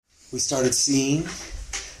we started seeing,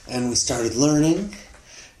 and we started learning,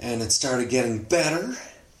 and it started getting better.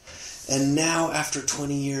 And now, after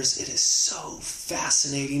 20 years, it is so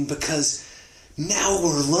fascinating because now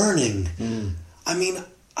we're learning. I mean,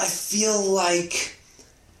 I feel like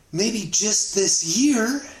maybe just this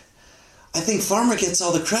year, I think Farmer gets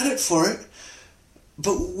all the credit for it,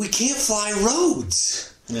 but we can't fly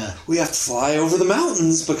roads. Yeah. We have to fly over the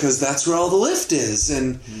mountains because that's where all the lift is.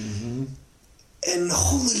 And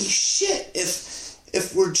holy shit,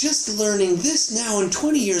 if we're just learning this now in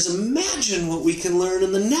 20 years, imagine what we can learn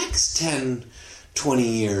in the next 10, 20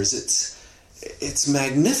 years. It's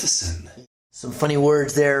magnificent. Some funny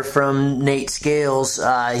words there from Nate Scales.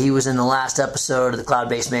 He was in the last episode of the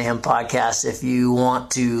Cloud-Based Mayhem podcast. If you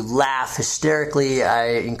want to laugh hysterically,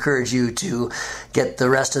 I encourage you to get the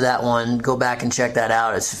rest of that one. Go back and check that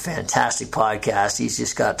out. It's a fantastic podcast. He's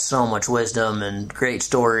just got so much wisdom and great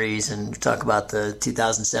stories, and talk about the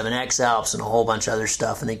 2007 X-Alps and a whole bunch of other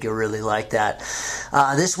stuff. I think you'll really like that.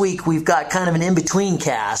 This week we've got kind of an in-between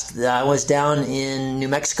cast. I was down in New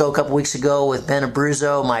Mexico a couple weeks ago with Ben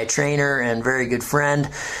Abruzzo, my trainer and very good friend,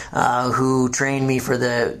 who trained me for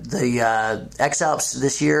the X-Alps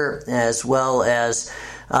this year, as well as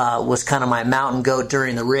was kind of my mountain goat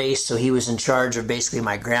during the race. So he was in charge of basically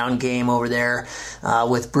my ground game over there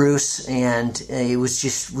with Bruce, and we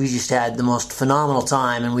just had the most phenomenal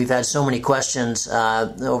time. And we've had so many questions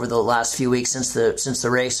over the last few weeks since the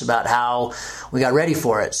race about how we got ready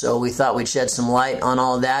for it. So we thought we'd shed some light on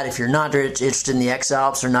all of that. If you're not interested in the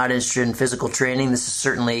X-Alps or not interested in physical training, this is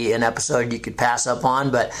certainly an episode you could pass up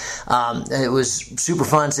on. But it was super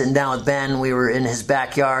fun sitting down with Ben. We were in his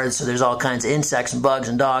backyard, so there's all kinds of insects and bugs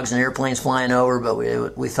and dogs and airplanes flying over, but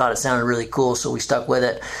we thought it sounded really cool, so we stuck with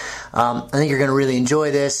it. I think you're going to really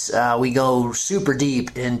enjoy this. We go super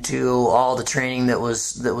deep into all the training that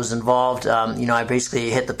was involved. I basically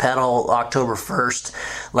hit the pedal October 1st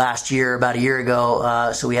last year, about a year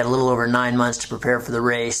ago, so we had a little over 9 months to prepare for the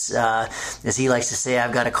race. As he likes to say,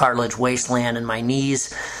 I've got a cartilage wasteland in my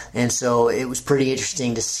knees, and so it was pretty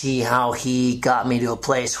interesting to see how he got me to a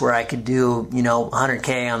place where I could do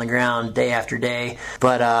 100K on the ground day after day,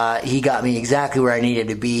 but he got me exactly where I needed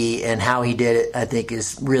to be, and how he did it I think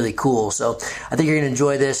is really cool. So I think you're going to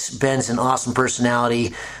enjoy this. Ben's an awesome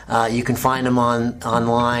personality. You can find him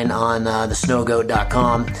online on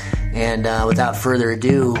thesnowgoat.com. And without further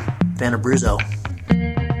ado, Ben Abruzzo.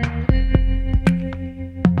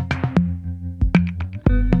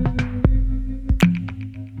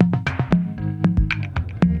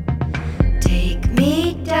 Take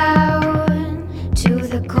me down to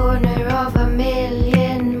the corner of a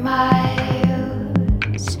million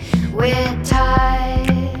miles where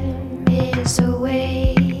time is a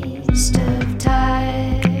waste of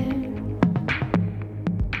time.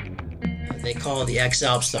 They call the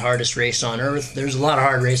X-Alps the hardest race on Earth. There's a lot of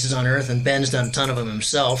hard races on Earth, and Ben's done a ton of them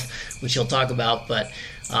himself, which he'll talk about. But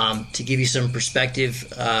to give you some perspective,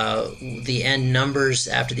 the end numbers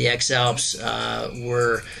after the X-Alps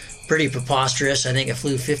were pretty preposterous. I think I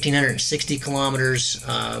flew 1,560 kilometers,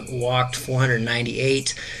 walked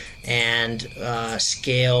 498, and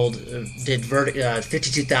did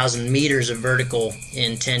 52,000 meters of vertical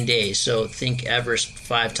in 10 days. So think Everest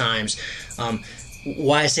 5 times.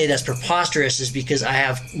 Why I say that's preposterous is because I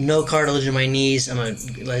have no cartilage in my knees.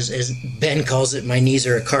 As Ben calls it, my knees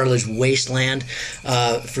are a cartilage wasteland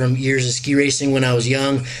from years of ski racing when I was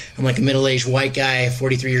young. I'm like a middle-aged white guy,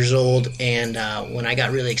 43 years old, and when I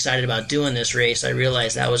got really excited about doing this race, I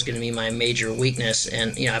realized that was going to be my major weakness.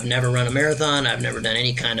 And I've never run a marathon. I've never done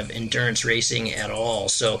any kind of endurance racing at all.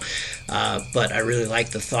 So, but I really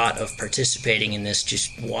like the thought of participating in this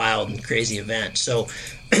just wild and crazy event. So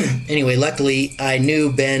anyway, luckily I knew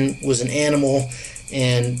Ben was an animal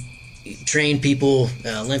and trained people,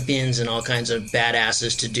 Olympians and all kinds of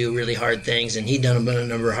badasses to do really hard things, and he'd done a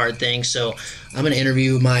number of hard things. So I'm going to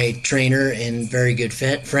interview my trainer and very good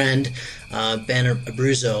friend, Ben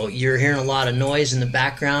Abruzzo. You're hearing a lot of noise in the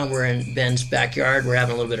background. We're in Ben's backyard. We're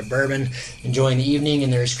having a little bit of bourbon, enjoying the evening,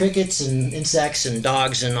 and there's crickets and insects and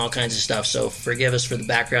dogs and all kinds of stuff. So forgive us for the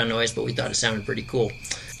background noise, but we thought it sounded pretty cool.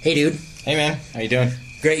 Hey, dude. Hey, man. How you doing?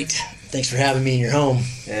 Great. Thanks for having me in your home.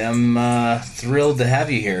 I'm thrilled to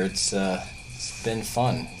have you here. It's been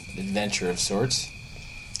fun. Adventure of sorts.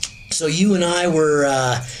 So you and I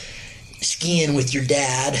were skiing with your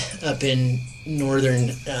dad up in northern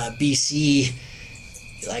BC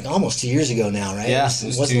like almost 2 years ago now, right? Yeah,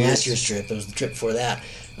 it wasn't last year's trip. It was the trip before that.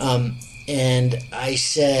 And I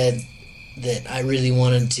said that I really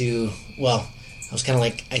wanted to, I was kind of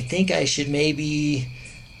like, I think I'd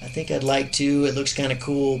like to. It looks kind of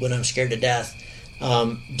cool, but I'm scared to death.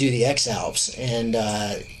 Do the X-Alps. And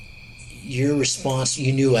your response,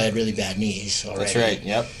 you knew I had really bad knees already. That's right,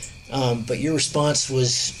 yep. But your response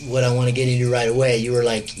was what I want to get into right away. You were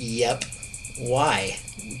like, yep. Why?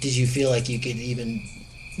 Did you feel like you could even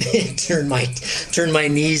turn my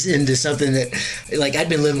knees into something that, like, I'd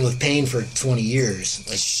been living with pain for 20 years.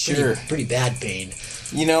 Like, Sure. Pretty bad pain.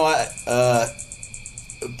 You know,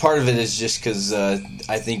 part of it is just because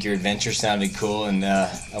I think your adventure sounded cool, and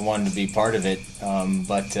I wanted to be part of it.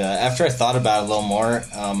 But after I thought about it a little more,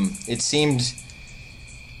 it seemed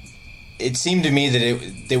to me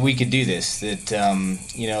that we could do this.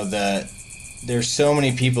 That there's so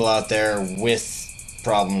many people out there with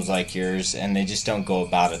problems like yours, and they just don't go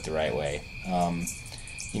about it the right way.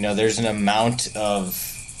 There's an amount of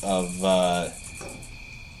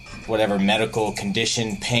whatever medical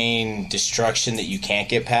condition, pain, destruction that you can't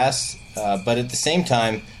get past. But at the same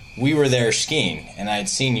time, we were there skiing, and I had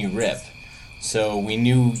seen you rip. So we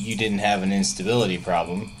knew you didn't have an instability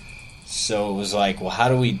problem. So it was like, well, how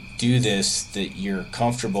do we do this that you're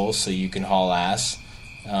comfortable so you can haul ass?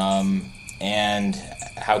 And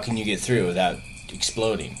how can you get through without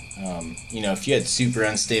exploding? If you had super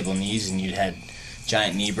unstable knees and you'd had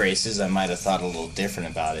giant knee braces, I might have thought a little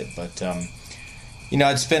different about it. But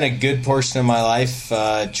I'd spent a good portion of my life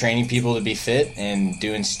training people to be fit and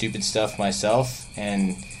doing stupid stuff myself,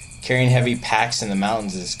 and carrying heavy packs in the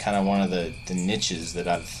mountains is kind of one of the niches that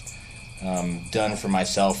I've done for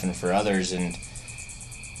myself and for others. And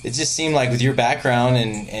it just seemed like with your background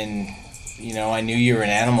and I knew you were an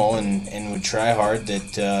animal and would try hard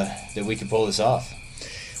that we could pull this off.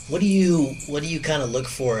 What do you kind of look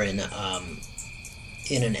for in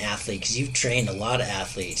an athlete? Because you've trained a lot of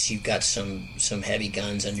athletes. You've got some heavy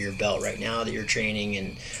guns under your belt right now that you're training,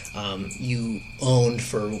 and you owned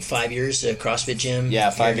for 5 years a CrossFit gym. Yeah,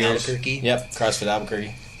 5 years. Albuquerque. Yep, CrossFit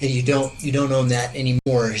Albuquerque. And you don't own that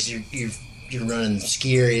anymore because you're running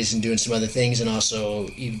ski areas and doing some other things, and also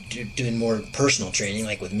you're doing more personal training,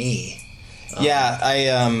 like with me. Yeah,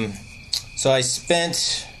 I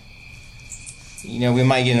spent, we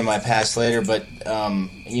might get into my past later, but,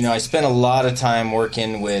 I spent a lot of time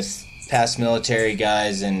working with past military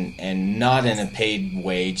guys and not in a paid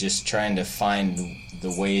way, just trying to find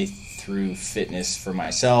the way through fitness for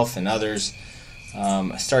myself and others.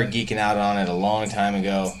 I started geeking out on it a long time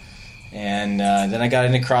ago, and then I got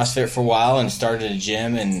into CrossFit for a while and started a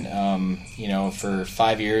gym, and, for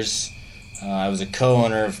 5 years, I was a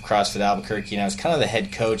co-owner of CrossFit Albuquerque, and I was kind of the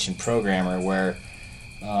head coach and programmer where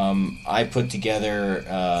I put together,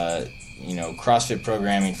 CrossFit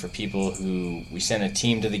programming for people who we sent a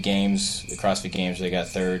team to the games, the CrossFit Games. They got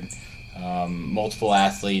third, multiple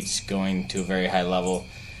athletes going to a very high level.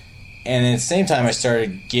 And at the same time, I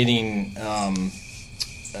started getting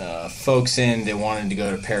folks in that wanted to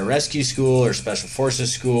go to pararescue school or special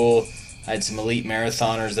forces school. I had some elite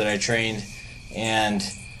marathoners that I trained, and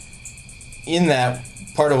in that,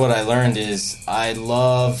 part of what I learned is I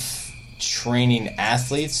love training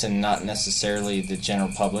athletes and not necessarily the general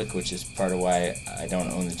public, which is part of why I don't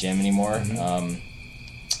own the gym anymore. Mm-hmm.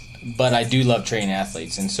 But I do love training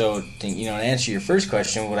athletes. And so, to answer your first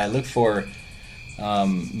question, what I look for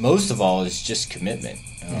most of all is just commitment.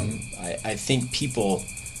 I think people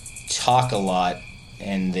talk a lot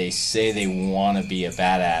and they say they want to be a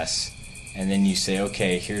badass, and then you say,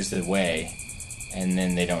 okay, here's the way, and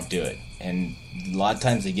then they don't do it. And a lot of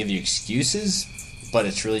times they give you excuses, but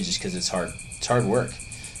it's really just because it's hard. It's hard work.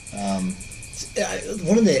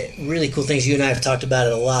 One of the really cool things, you and I have talked about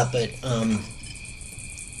it a lot, but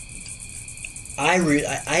I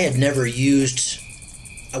had never used,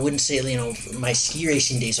 I wouldn't say, my ski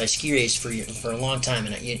racing days. I ski raced for a long time,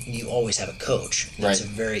 and you always have a coach. That's right.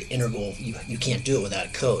 A very integral. You can't do it without a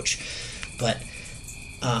coach. But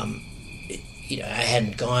I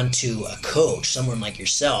hadn't gone to a coach, someone like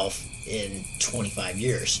yourself, in 25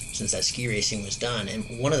 years since that ski racing was done. And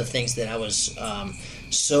one of the things that I was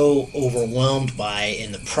so overwhelmed by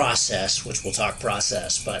in the process, which we'll talk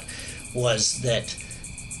process, but was that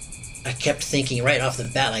I kept thinking right off the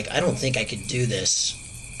bat, like, I don't think I could do this.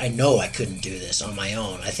 I know I couldn't do this on my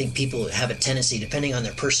own. I think people have a tendency, depending on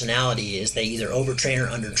their personality, is they either overtrain or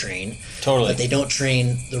undertrain. Totally. But they don't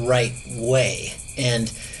train the right way.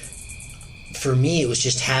 And for me, it was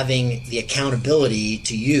just having the accountability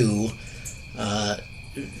to you.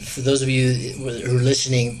 For those of you who are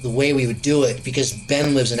listening, the way we would do it, because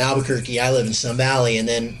Ben lives in Albuquerque, I live in Sun Valley,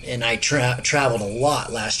 and I traveled a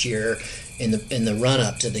lot last year in the run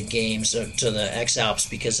up to the games, to the X Alps,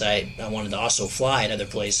 because I wanted to also fly at other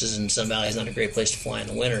places, and Sun Valley is not a great place to fly in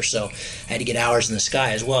the winter, so I had to get hours in the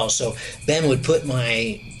sky as well. So Ben would put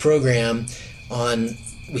my program on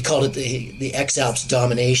we called it the X-Alps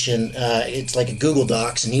Domination. It's like a Google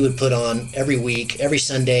Docs, and he would put on every week, every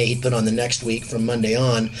Sunday, he'd put on the next week from Monday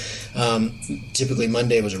on. Typically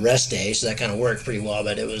Monday was a rest day, so that kind of worked pretty well,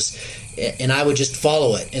 but it was, and I would just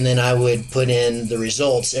follow it, and then I would put in the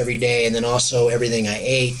results every day, and then also everything I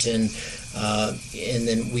ate, and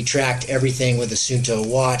then we tracked everything with the Suunto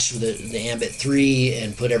watch, the Ambit 3,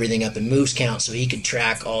 and put everything up in moves count so he could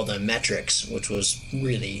track all the metrics, which was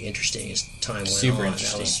really interesting as time went Super on.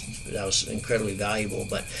 interesting. That was incredibly valuable.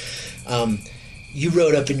 But you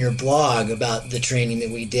wrote up in your blog about the training that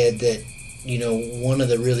we did that, you know, one of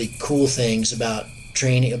the really cool things about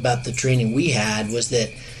the training we had was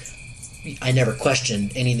that I never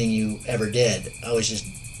questioned anything you ever did. I always just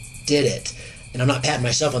did it. And I'm not patting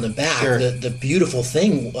myself on the back. Sure. The beautiful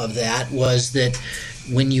thing of that was that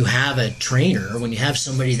when you have a trainer, when you have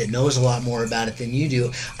somebody that knows a lot more about it than you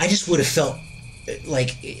do, I just would have felt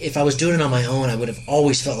like if I was doing it on my own, I would have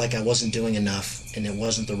always felt like I wasn't doing enough and it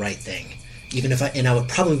wasn't the right thing. Even if I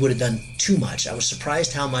would have done too much. I was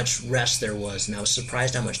surprised how much rest there was, and I was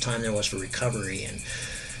surprised how much time there was for recovery. And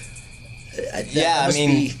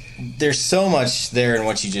there's so much there in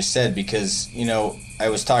what you just said, because, you know, I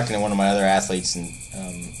was talking to one of my other athletes, and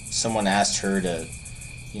someone asked her like,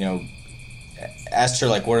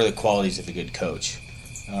 what are the qualities of a good coach?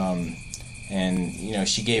 And, you know,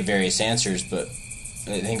 she gave various answers, but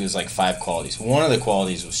I think it was like 5 qualities. One of the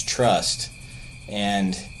qualities was trust,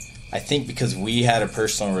 and I think because we had a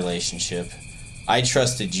personal relationship, I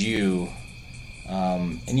trusted you,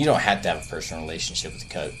 and you don't have to have a personal relationship with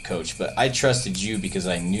the coach, but I trusted you because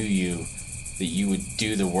I knew you, that you would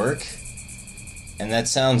do the work. And that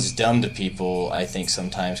sounds dumb to people, I think,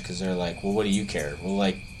 sometimes, because they're like, well, what do you care? Well,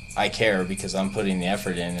 like, I care because I'm putting the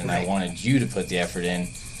effort in, and right. I wanted you to put the effort in.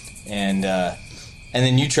 And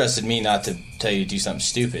then you trusted me not to tell you to do something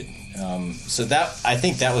stupid. So I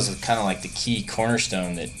think that was kind of like the key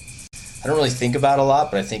cornerstone that I don't really think about a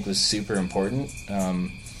lot, but I think was super important.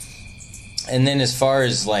 And then as far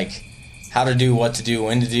as like how to do, what to do,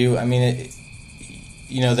 when to do, I mean,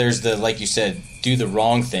 there's the, like you said, do the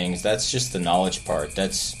wrong things. That's just the knowledge part.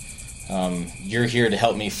 That's you're here to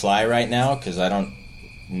help me fly right now because I don't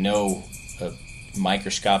know a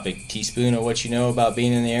microscopic teaspoon of what you know about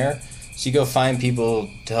being in the air. So you go find people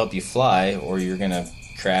to help you fly, or you're going to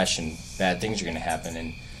crash and bad things are going to happen.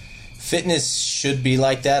 And fitness should be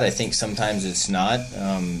like that. I think sometimes it's not.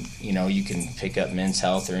 You can pick up Men's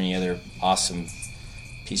Health or any other awesome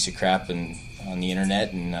piece of crap on the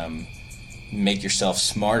internet and make yourself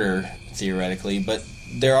smarter theoretically. But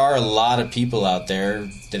there are a lot of people out there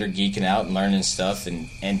that are geeking out and learning stuff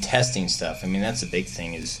and testing stuff. I mean, that's a big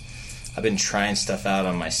thing. Is I've been trying stuff out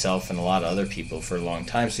on myself and a lot of other people for a long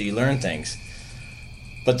time, so you learn things.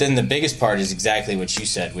 But then the biggest part is exactly what you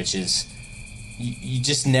said, which is you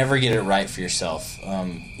just never get it right for yourself.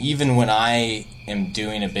 Even when I am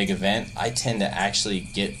doing a big event, I tend to actually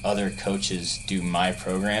get other coaches do my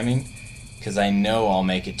programming because I know I'll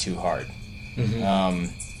make it too hard. Mm-hmm.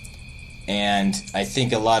 And I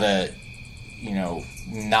think a lot of,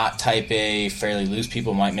 not type A, fairly loose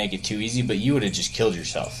people might make it too easy, but you would have just killed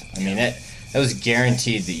yourself. I mean, that was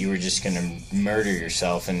guaranteed that you were just going to murder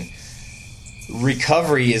yourself. And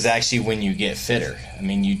recovery is actually when you get fitter. I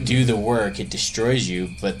mean, you do the work, it destroys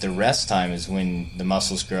you, but the rest time is when the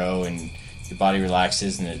muscles grow and your body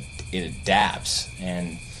relaxes and it adapts.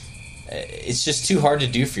 And it's just too hard to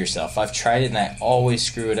do for yourself. I've tried it and I always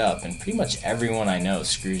screw it up, and pretty much everyone I know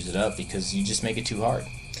screws it up because you just make it too hard.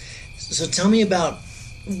 So tell me about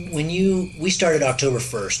when we started October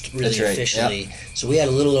 1st, really. That's right. Officially. Yep. So we had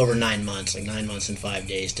a little over 9 months, like 9 months and 5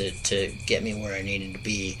 days to get me where I needed to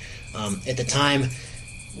be. At the time,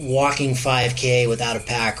 walking 5K without a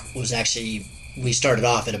pack was actually, we started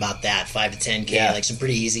off at about that, 5 to 10K, like some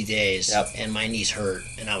pretty easy days. Yep. And my knees hurt,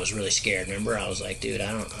 and I was really scared. Remember, I was like, dude,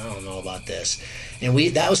 I don't know about this. And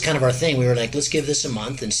that was kind of our thing. We were like, let's give this a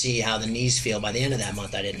month and see how the knees feel. By the end of that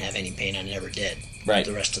month, I didn't have any pain. I never did. Right.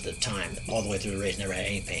 The rest of the time, all the way through the race, never had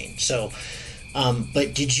any pain. So,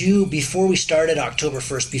 but did you, before we started October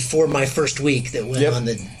 1st, before my first week that went on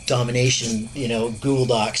the Domination, Google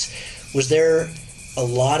Docs, was there a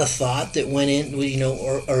lot of thought that went in,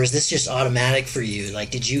 or is this just automatic for you?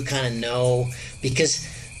 Like, did you kind of know? Because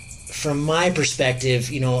from my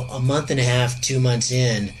perspective, a month and a half, 2 months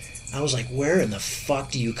in, I was like, where in the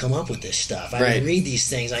fuck do you come up with this stuff? I would read these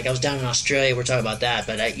things. Like, I was down in Australia, we're talking about that,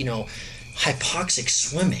 but hypoxic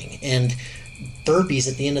swimming, and burpees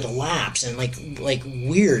at the end of the laps and like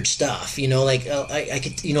weird stuff, like I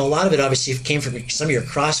could, a lot of it obviously came from some of your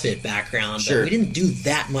CrossFit background, Sure. but we didn't do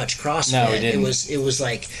that much CrossFit. No, we didn't. It was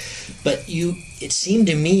like, but it seemed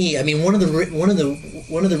to me, I mean, one of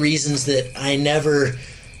the reasons that I never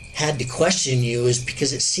had to question you is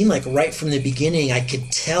because it seemed like right from the beginning I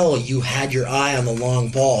could tell you had your eye on the long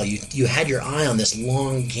ball. You had your eye on this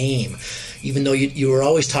long game, even though you were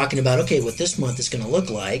always talking about, okay, what this month is going to look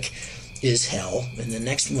like is hell, and the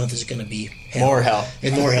next month is going to be hell. More hell.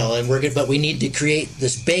 And more hell, and but we need to create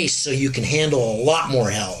this base so you can handle a lot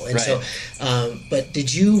more hell. And right. So, but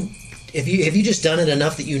have you just done it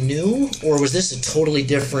enough that you knew, or was this a totally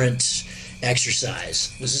different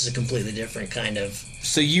exercise? Was this a completely different kind of?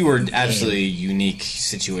 So you were absolutely a unique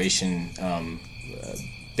situation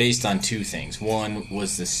based on two things. One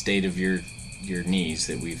was the state of your knees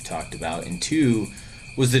that we've talked about, and two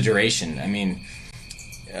was the duration. I mean,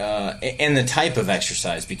 and the type of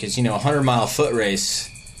exercise, because a 100-mile foot race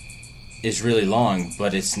is really long,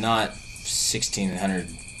 but it's not 1,600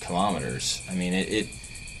 kilometers. I mean, it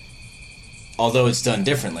although it's done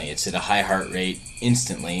differently, it's at a high heart rate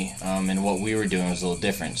instantly, and what we were doing was a little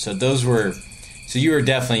different. So you were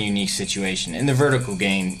definitely a unique situation. In the vertical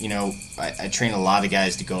gain, I train a lot of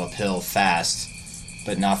guys to go uphill fast,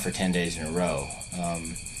 but not for 10 days in a row.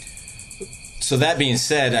 So that being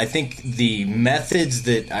said, I think the methods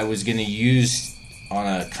that I was going to use on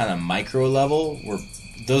a kind of micro level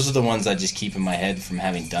those are the ones I just keep in my head from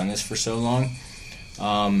having done this for so long.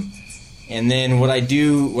 And then what I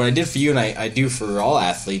did for you and I do for all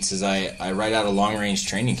athletes is I write out a long-range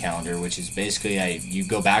training calendar, which is basically you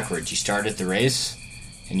go backwards. You start at the race,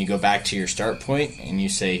 and you go back to your start point, and you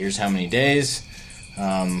say, here's how many days.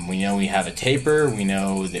 We know we have a taper. We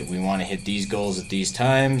know that we want to hit these goals at these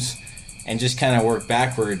times, and just kind of work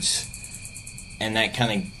backwards, and that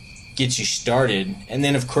kind of gets you started. And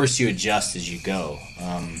then, of course, you adjust as you go.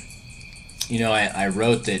 I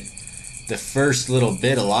wrote that the first little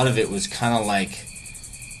bit, a lot of it was kind of like,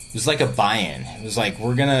 it was like a buy-in. It was like,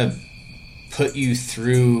 we're going to put you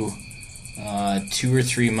through 2 or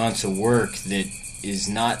 3 months of work that is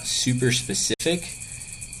not super specific.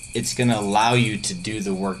 It's going to allow you to do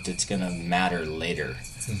the work that's going to matter later.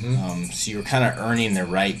 Mm-hmm. So you're kind of earning the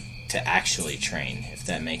right to actually train, if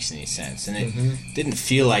that makes any sense. And it didn't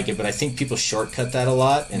feel like it, but I think people shortcut that a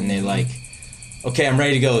lot, and they like, okay, I'm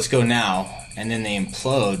ready to go, let's go now. And then they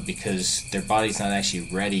implode because their body's not actually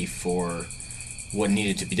ready for what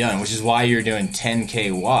needed to be done, which is why you're doing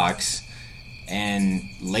 10K walks, and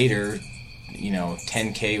later,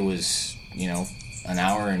 10K was, an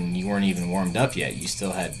hour and you weren't even warmed up yet. You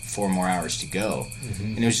still had 4 more hours to go. Mm-hmm.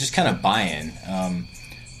 And it was just kind of buy-in.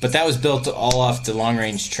 But that was built all off the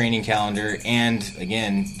long-range training calendar, and,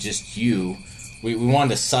 again, just you. We wanted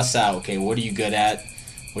to suss out, okay, what are you good at?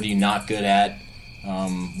 What are you not good at?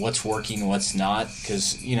 What's working, what's not,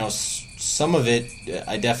 because some of it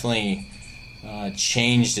I definitely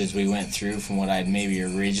changed as we went through from what I'd maybe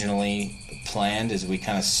originally planned, as we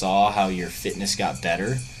kind of saw how your fitness got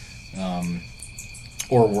better,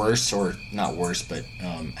 or worse, or not worse, but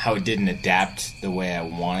how it didn't adapt the way I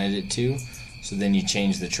wanted it to. So then you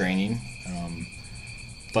change the training,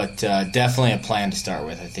 but definitely a plan to start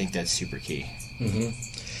with. I think that's super key. Mm-hmm.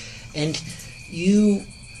 And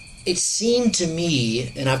it seemed to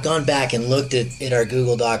me, and I've gone back and looked at our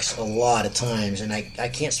Google Docs a lot of times, and I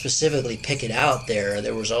can't specifically pick it out there.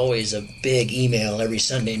 There was always a big email every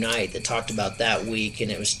Sunday night that talked about that week,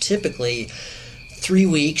 and it was typically 3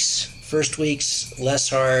 weeks. First week's less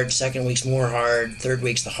hard, second week's more hard, third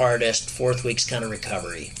week's the hardest, fourth week's kind of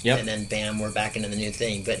recovery. Yep. And then bam, we're back into the new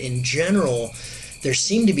thing. But in general, there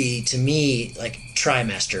seemed to be, to me, like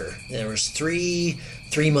trimester. There was three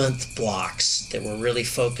 3-month blocks that were really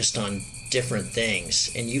focused on different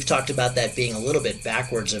things. And you've talked about that being a little bit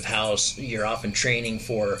backwards of how you're often training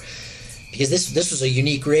for, because this was a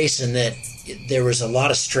unique race in that there was a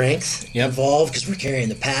lot of strength involved because we're carrying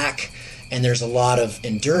the pack, and there's a lot of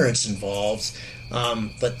endurance involved.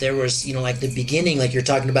 But there was, like the beginning, like you're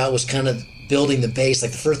talking about, was kind of building the base.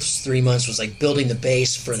 Like the first 3 months was like building the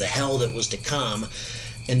base for the hell that was to come.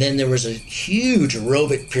 And then there was a huge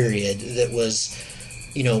aerobic period that was,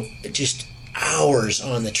 just hours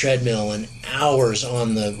on the treadmill and hours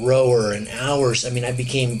on the rower and hours. I mean, I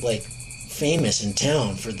became like famous in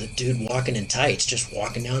town for the dude walking in tights, just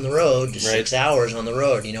walking down the road to 6 hours on the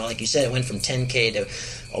road. Like you said, it went from 10K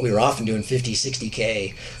to, we were often doing 50,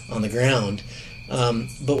 60K on the ground.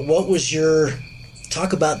 But what was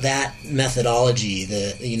talk about that methodology?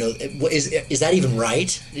 Is that even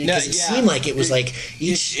right? Because it seemed like it was like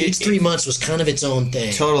each 3 months was kind of its own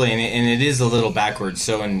thing. Totally, and it is a little backwards.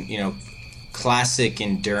 So, classic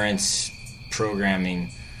endurance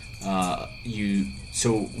programming,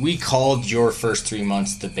 so we called your first 3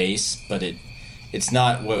 months the base, but it's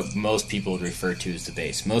not what most people would refer to as the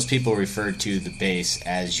base. Most people refer to the base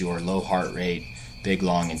as your low heart rate, big,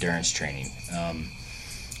 long endurance training.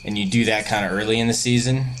 And you do that kind of early in the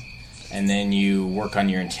season, and then you work on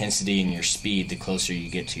your intensity and your speed the closer you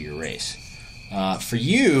get to your race. For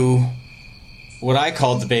you, what I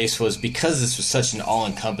called the base was, because this was such an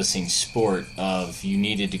all-encompassing sport of you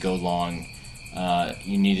needed to go long,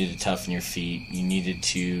 you needed to toughen your feet, you needed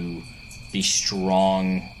to be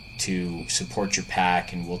strong to support your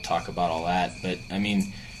pack, and we'll talk about all that. But I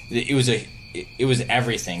mean, it was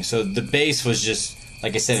everything. So the base was just,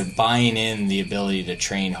 like I said, buying in the ability to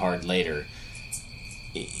train hard later.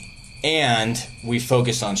 And we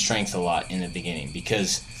focused on strength a lot in the beginning,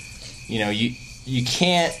 because you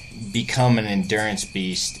can't become an endurance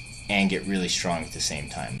beast and get really strong at the same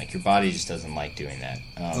time. Like, your body just doesn't like doing that.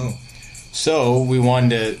 So we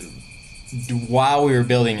wanted to, while we were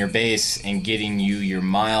building your base and getting you your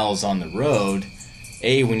miles on the road,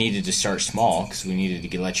 A, we needed to start small because we needed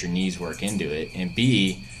to let your knees work into it, and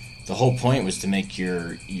B, the whole point was to make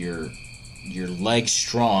your legs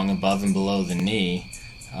strong above and below the knee,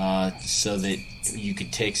 so that you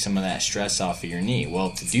could take some of that stress off of your knee.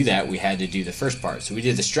 Well, to do that, we had to do the first part. So we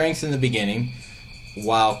did the strength in the beginning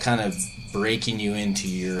while kind of breaking you into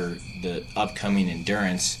the upcoming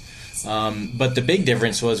endurance. But the big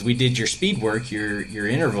difference was we did your speed work, your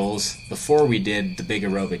intervals, before we did the big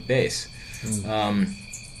aerobic base.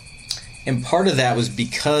 And part of that was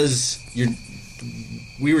because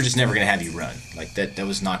we were just never going to have you run. Like, that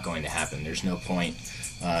was not going to happen. There's no point.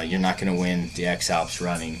 You're not going to win the X Alps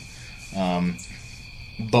running.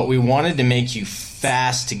 But we wanted to make you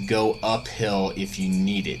fast to go uphill if you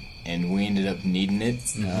need it. And we ended up needing it.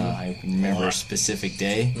 I remember a specific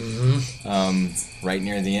day, right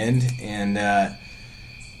near the end. And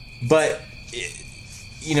but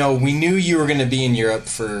we knew you were going to be in Europe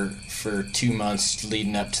for 2 months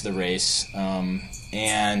leading up to the race,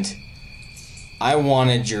 and I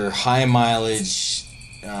wanted your high mileage,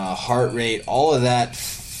 heart rate, all of that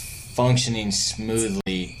functioning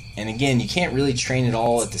smoothly. And again, you can't really train it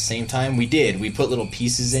all at the same time. We did. We put little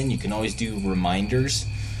pieces in. You can always do reminders.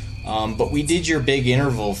 But we did your big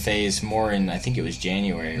interval phase more in, I think it was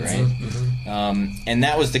January, right? And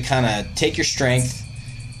that was to kind of take your strength,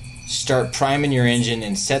 start priming your engine,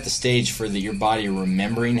 and set the stage for your body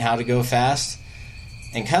remembering how to go fast.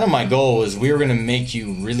 And kind of my goal was we were going to make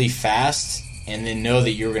you really fast and then know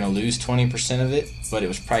that you were going to lose 20% of it, but it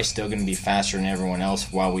was probably still going to be faster than everyone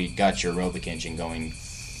else while we got your aerobic engine going,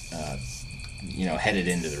 headed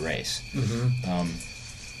into the race.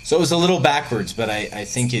 So it was a little backwards, but I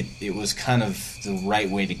think it was kind of the right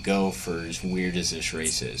way to go for as weird as this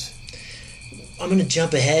race is. I'm going to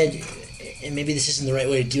jump ahead, and maybe this isn't the right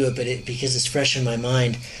way to do it, but because it's fresh in my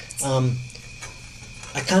mind,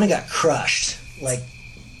 I kind of got crushed. Like,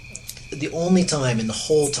 the only time in the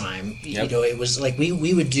whole time, it was like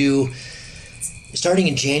we would do, starting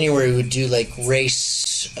in January, we would do like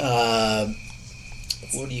race,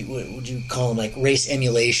 what would you call them, like race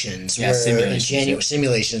emulations? Yeah, simulations.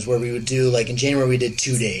 Simulations, where we would do, like in January we did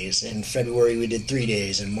 2 days, in February we did 3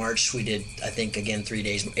 days, in March we did, I think, again 3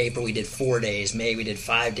 days, April we did 4 days, May we did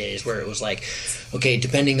 5 days, where it was like, okay,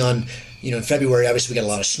 depending on, in February obviously we got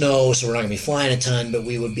a lot of snow, so we're not going to be flying a ton, but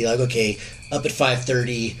we would be like, okay, up at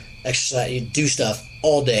 5:30, exercise, you do stuff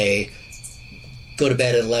all day, go to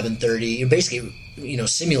bed at 11:30, you basically,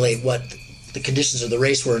 simulate what the conditions of the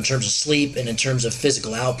race were in terms of sleep and in terms of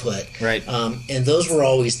physical output. Right. And those were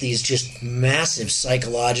always these just massive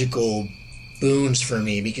psychological boons for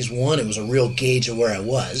me, because one, it was a real gauge of where I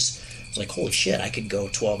was. I was like, holy shit, I could go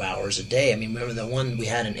 12 hours a day. I mean, remember the one we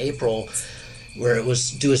had in April where it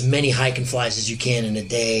was do as many hike and flies as you can in a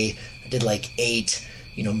day. I did like 8,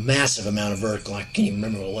 massive amount of vertical. I can't even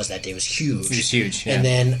remember what it was that day. It was huge. It was huge, yeah. And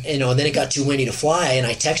then, then it got too windy to fly, and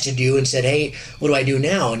I texted you and said, hey, what do I do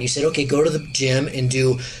now? And you said, okay, go to the gym and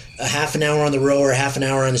do a half an hour on the rower, a half an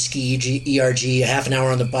hour on the ski, ERG, a half an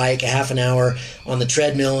hour on the bike, a half an hour on the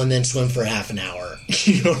treadmill, and then swim for a half an hour.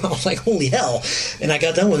 I was like, holy hell. And I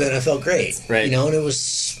got done with it, and I felt great. Right. And it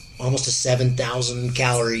was almost a 7,000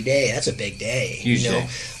 calorie day. That's a big day. Huge day.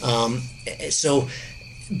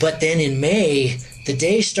 But then in May, the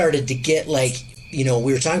day started to get like, we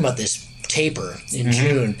were talking about this taper in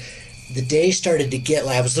June. The day started to get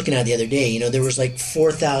like, I was looking at it the other day, there was like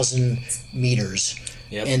 4,000 meters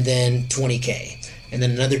and then 20K. And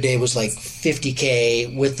then another day was like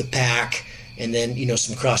 50K with the pack and then,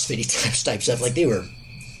 some CrossFit type stuff. Like they were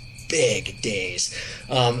big days.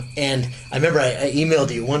 And I remember I emailed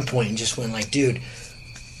you at one point and just went like, dude,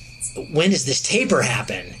 when does this taper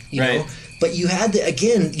happen? You know? But you had,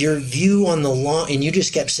 again, your view on the long, and you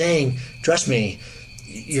just kept saying, trust me,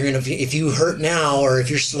 you're going to, if you hurt now, or if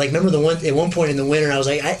you're, like, remember at one point in the winter, I was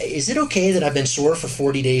like, is it okay that I've been sore for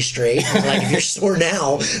 40 days straight? Like, if you're sore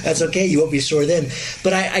now, that's okay. You won't be sore then.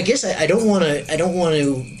 But I guess I don't want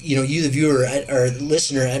to, you know, you, the viewer or the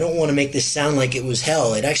listener, I don't want to make this sound like it was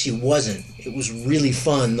hell. It actually wasn't. It was really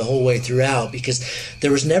fun the whole way throughout, because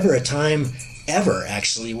there was never a time ever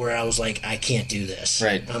actually where I was like, I can't do this.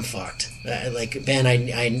 Right. I'm fucked. Like, Ben,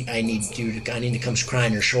 I need to come cry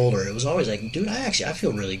on your shoulder. It was always like, dude, I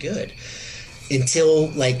feel really good. Until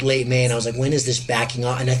like late May, and I was like, when is this backing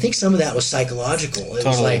off? And I think some of that was psychological. It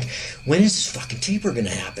was like, when is this fucking taper going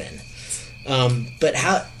to happen? But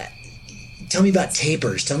tell me about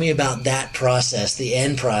tapers. Tell me about that process, the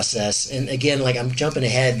end process. And again, like, I'm jumping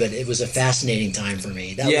ahead, but it was a fascinating time for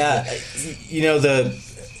me. You know,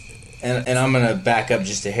 and I'm going to back up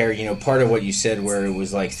just a hair. You know, part of what you said where it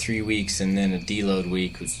was like 3 weeks and then a deload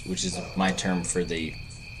week, which is my term for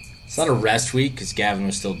it's not a rest week because Gavin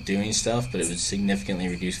was still doing stuff, but it was significantly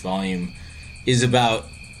reduced volume, is about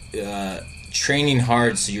training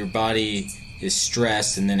hard so your body is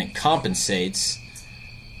stressed and then it compensates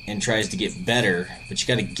and tries to get better, but you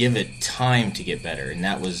got to give it time to get better, and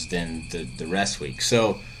that was then the rest week.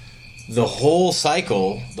 So the whole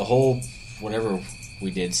cycle, the whole whatever we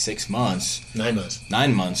did, 6 months,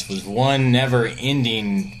 9 months was one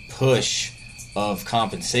never-ending push of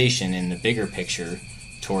compensation in the bigger picture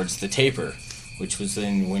towards the taper, which was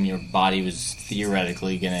then when your body was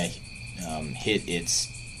theoretically going to hit its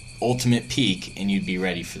ultimate peak and you'd be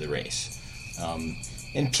ready for the race.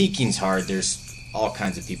 And peaking's hard. There's all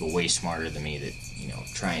kinds of people way smarter than me that, you know,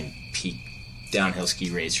 try and peak downhill ski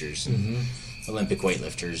racers and Olympic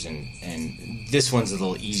weightlifters, and this one's a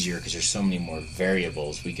little easier because there's so many more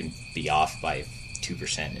variables. We can be off by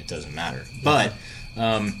 2%. It doesn't matter. But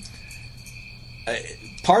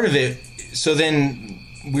part of it, so then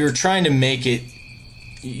we were trying to make it,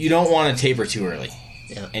 you don't want to taper too early.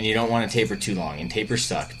 Yeah. And you don't want to taper too long. And tapers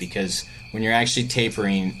suck because when you're actually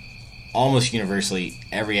tapering, almost universally,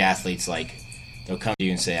 every athlete's like, they'll come to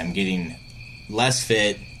you and say, I'm getting less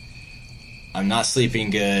fit, I'm not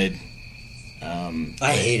sleeping good.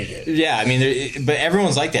 I hated it. Yeah, I mean, but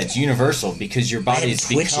everyone's like that. It's universal because your body's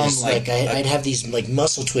become like I'd have these like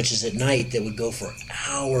muscle twitches at night that would go for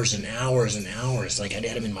hours and hours and hours. Like I'd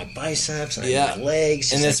have them in my biceps and my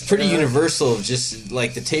legs, and that's pretty universal. Just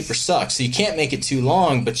like the taper sucks, so you can't make it too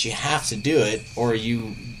long, but you have to do it, or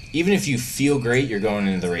even if you feel great, you're going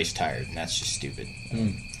into the race tired, and that's just stupid.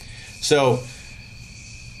 So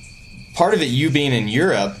part of it, you being in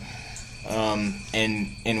Europe.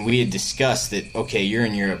 And we had discussed that, okay, you're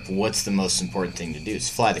in Europe, what's the most important thing to do? Is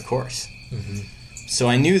fly the course. So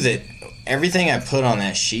I knew that everything I put on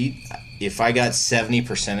that sheet, if I got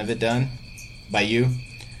 70% of it done by you,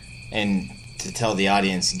 and to tell the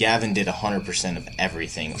audience, Gavin did 100% of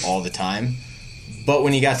everything all the time. But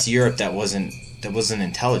when he got to Europe, that wasn't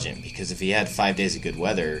intelligent, because if he had 5 days of good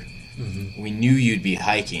weather, we knew you'd be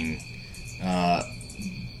hiking,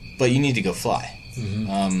 but you need to go fly.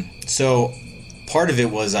 So part of it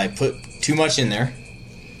was I put too much in there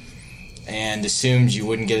and assumed you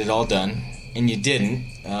wouldn't get it all done, and you didn't,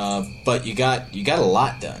 but you got a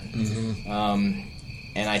lot done.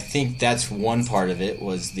 And I think that's one part of it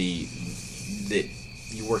was that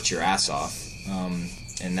you worked your ass off,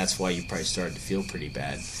 and that's why you probably started to feel pretty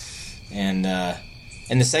bad. And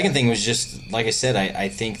the second thing was just, like I said, I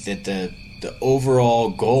think that the overall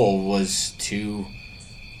goal was to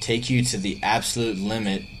take you to the absolute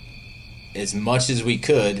limit as much as we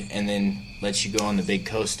could, and then let you go on the big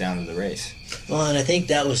coast down to the race. Well, and I think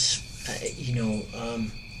that was, I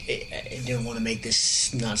didn't want to make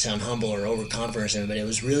this not sound humble or overconfident, but it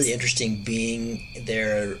was really interesting being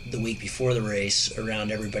there the week before the race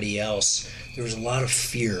around everybody else. There was a lot of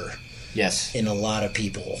fear. Yes. In a lot of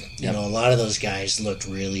people. You know, a lot of those guys looked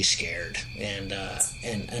really scared. And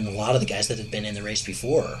a lot of the guys that had been in the race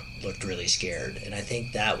before looked really scared. And I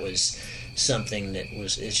think that was something that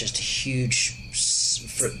it's just a huge,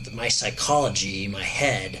 for my psychology, my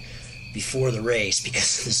head, before the race,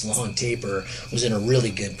 because this long taper was in a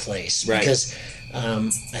really good place. Right. Because I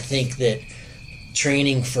think that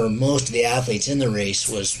training for most of the athletes in the race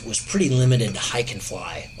was pretty limited to hike and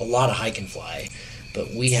fly. A lot of hike and fly.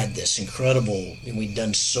 But we had this incredible, and we'd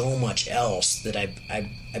done so much else that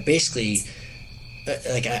I basically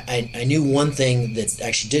I knew one thing that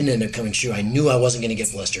actually didn't end up coming true. I knew I wasn't going to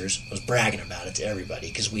get blisters. I was bragging about it to everybody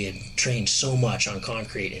because we had trained so much on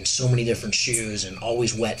concrete in so many different shoes and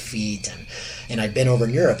always wet feet, and I'd been over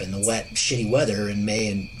in Europe in the wet, shitty weather in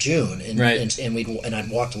May and June, and I'd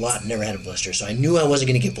walked a lot and never had a blister. So I knew I wasn't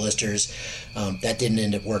going to get blisters. That didn't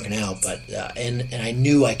end up working out, but and I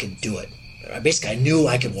knew I could do it. Basically, I knew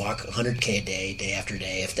I could walk 100K a day, day after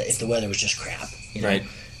day, if the weather was just crap. Right.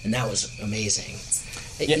 And that was amazing.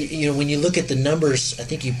 Yeah. When you look at the numbers, I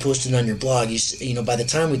think you posted on your blog. By the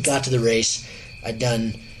time we got to the race, I'd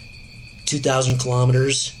done 2,000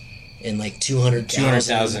 kilometers and like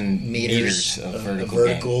 200,000 meters of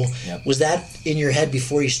vertical. Yep. Was that in your head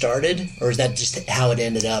before you started, or is that just how it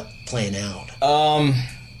ended up playing out?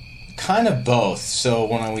 Kind of both. So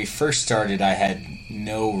when we first started, I had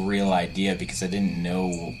no real idea because I didn't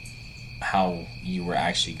know how you were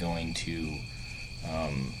actually going to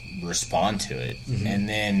respond to it. Mm-hmm. And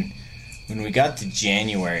then when we got to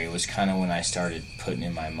January, it was kind of when I started putting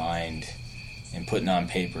in my mind and putting on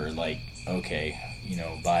paper, like, okay,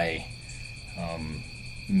 by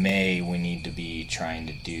May we need to be trying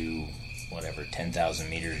to do 10,000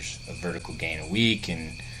 meters of vertical gain a week,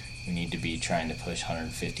 and we need to be trying to push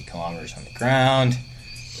 150 kilometers on the ground.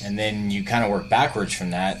 And then you kind of work backwards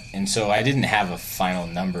from that. And so I didn't have a final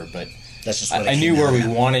number, but that's just what I knew where we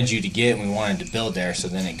wanted you to get, and we wanted to build there. So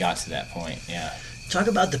then it got to that point. Yeah. Talk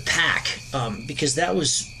about the pack, because that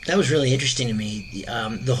was really interesting to me.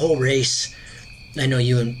 The whole race. I know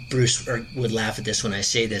you and Bruce would laugh at this when I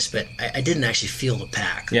say this, but I didn't actually feel the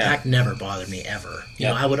pack. The pack never bothered me ever.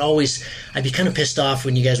 I'd be kind of pissed off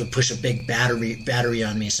when you guys would push a big battery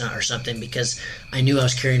on me or something, because I knew I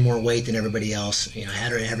was carrying more weight than everybody else. I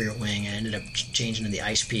had a heavier wing. I ended up changing to the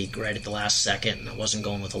Ice Peak right at the last second, and I wasn't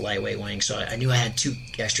going with a lightweight wing, so I knew I had 2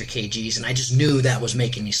 extra kgs, and I just knew that was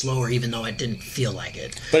making me slower, even though I didn't feel like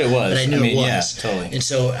it. But it was. But I knew it was. Yeah, totally. And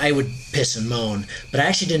so I would piss and moan, but I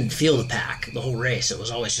actually didn't feel the pack the whole race. It was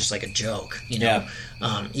always just like a joke, Yeah.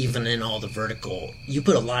 Even in all the vertical, you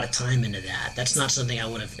put a lot of time into that. That's not something I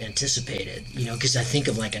would have anticipated, because I think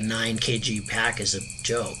of like a 9 kg pack as a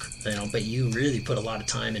joke, but you really put a lot of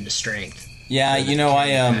time into strength. Yeah,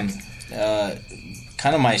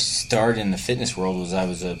 kind of my start in the fitness world was I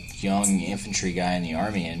was a young infantry guy in the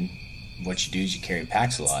Army, and what you do is you carry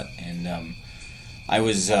packs a lot. And I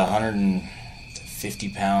was a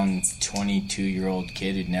 150-pound, 22-year-old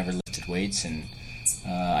kid who'd never lifted weights, and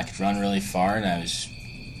I could run really far, and I was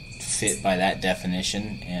fit by that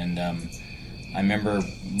definition. And I remember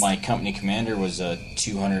my company commander was a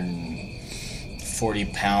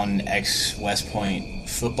 240-pound ex-West Point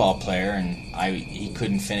football player, and he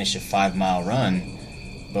couldn't finish a 5-mile run,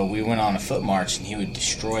 but we went on a foot march, and he would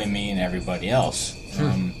destroy me and everybody else.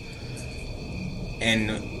 And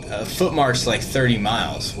a foot march like 30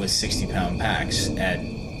 miles with 60-pound packs at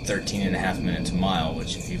 13 and a half minutes a mile,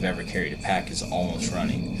 which if you've ever carried a pack is almost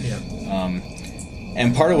running. Yeah.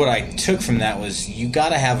 And part of what I took from that was you got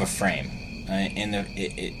to have a frame.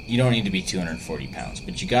 You don't need to be 240 pounds,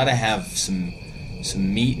 but you got to have some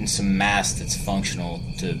meat and some mass that's functional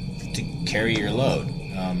to carry your load.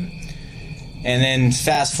 And then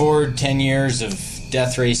fast forward 10 years of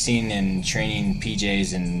death racing and training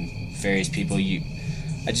PJs and various people, I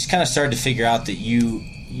just kind of started to figure out that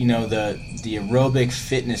the aerobic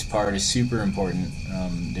fitness part is super important.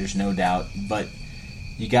 There's no doubt, but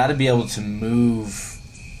you got to be able to move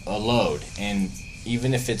a load, and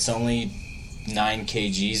even if it's only 9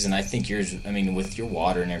 kgs, and I think yours, with your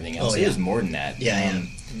water and everything else, it was more than that. Yeah,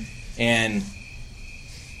 and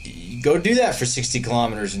go do that for 60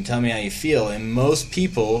 kilometers and tell me how you feel. And most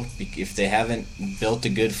people, if they haven't built a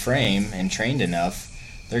good frame and trained enough,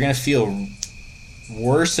 they're going to feel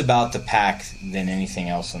worse about the pack than anything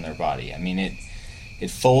else on their body. It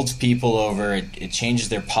folds people over, it changes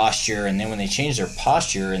their posture, and then when they change their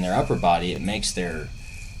posture in their upper body, it makes their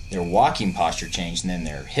walking posture change, and then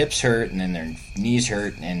their hips hurt, and then their knees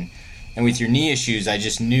hurt, and with your knee issues, I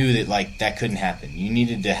just knew that that couldn't happen. You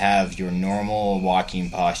needed to have your normal walking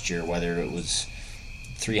posture, whether it was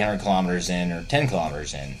 300 kilometers in or 10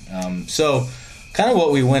 kilometers in. So kind of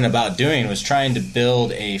what we went about doing was trying to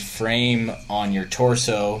build a frame on your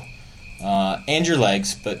torso and your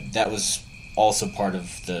legs, but that was also part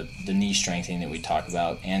of the knee strengthening that we talk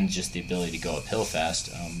about, and just the ability to go uphill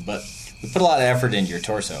fast. But we put a lot of effort into your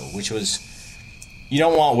torso, which was, you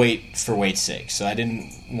don't want weight for weight's sake. So I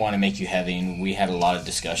didn't want to make you heavy, and we had a lot of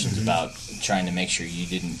discussions about trying to make sure you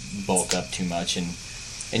didn't bulk up too much.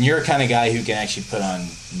 And you're a kind of guy who can actually put on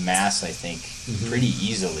mass, I think, pretty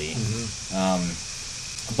easily.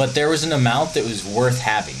 But there was an amount that was worth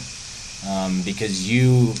having, because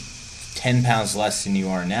you 10 pounds less than you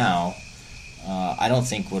are now, I don't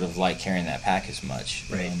think would have liked carrying that pack as much.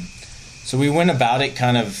 Right. So we went about it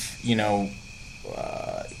kind of,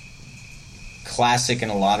 classic in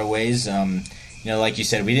a lot of ways. Like you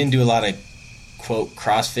said, we didn't do a lot of, quote,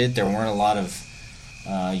 CrossFit. There weren't a lot of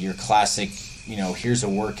your classic, here's a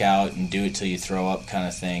workout and do it till you throw up kind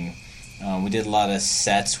of thing. We did a lot of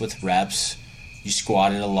sets with reps. You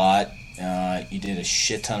squatted a lot. You did a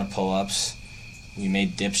shit ton of pull-ups. We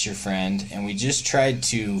made dips your friend. And we just tried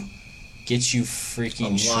to get you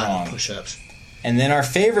freaking strong. A lot of push-ups. And then our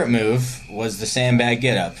favorite move was the sandbag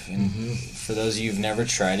get-up. And for those of you who've never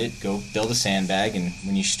tried it, go build a sandbag. And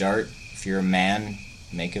when you start, if you're a man,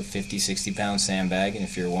 make a 50, 60-pound sandbag. And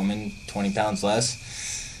if you're a woman, 20 pounds less.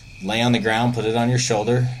 Lay on the ground, put it on your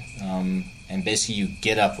shoulder, and basically you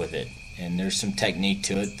get up with it. And there's some technique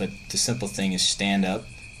to it, but the simple thing is stand up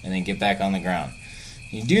and then get back on the ground.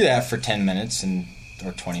 You do that for 10 minutes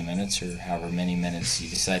or 20 minutes or however many minutes you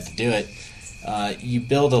decide to do it. You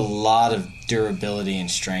build a lot of durability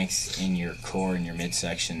and strength in your core and your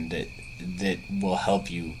midsection that will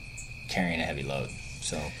help you carrying a heavy load.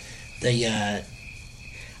 So,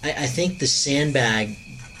 I think the sandbag,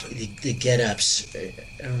 the get-ups, I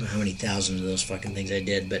don't know how many thousands of those fucking things I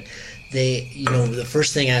did, but they, the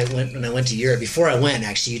first thing when I went to Europe, before I went,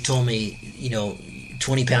 actually, you told me,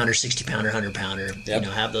 20-pounder, 60-pounder, 100-pounder, yep.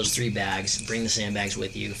 Have those 3 bags, bring the sandbags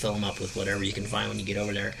with you, fill them up with whatever you can find when you get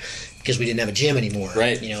over there, because we didn't have a gym anymore.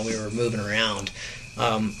 Right. We were moving around.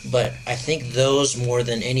 But I think those more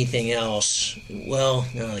than anything else,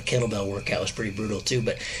 the kettlebell workout was pretty brutal too,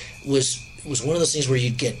 but was one of those things where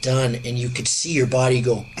you'd get done and you could see your body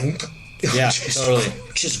go, totally,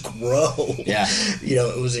 just grow. Yeah,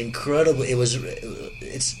 it was incredible.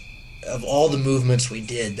 It's of all the movements we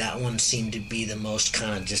did, that one seemed to be the most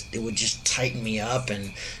kind of it would just tighten me up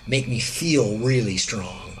and make me feel really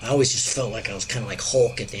strong. I always just felt like I was kind of like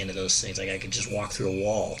Hulk at the end of those things, like I could just walk through a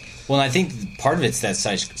wall. Well, I think part of it's that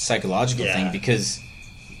psychological thing, because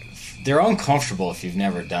they're uncomfortable if you've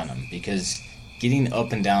never done them, because getting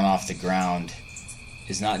up and down off the ground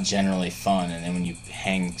is not generally fun, and then when you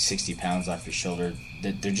hang 60 pounds off your shoulder,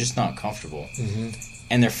 they're just not comfortable. Mm-hmm.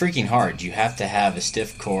 And they're freaking hard. You have to have a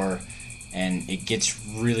stiff core, and it gets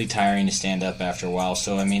really tiring to stand up after a while.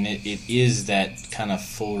 So, it is that kind of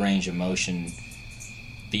full range of motion,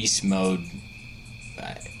 beast mode.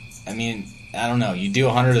 I don't know. You do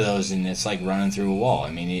 100 of those, and it's like running through a wall.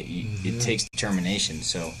 It takes determination.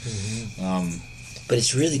 So, but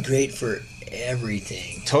it's really great for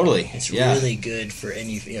everything. Totally. It's really good for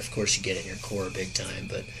any. Of course, you get it in your core big time.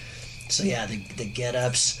 But so the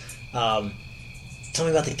get-ups. Tell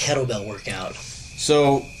me about the kettlebell workout.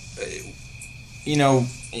 So,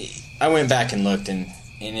 I went back and looked, and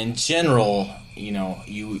in general,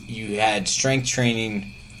 you had strength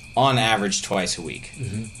training on average twice a week.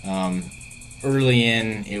 Mm-hmm. Early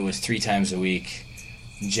in, it was 3 times a week.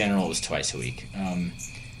 In general, it was twice a week. And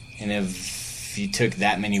if you took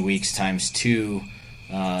that many weeks times 2,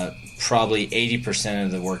 probably 80%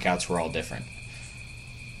 of the workouts were all different.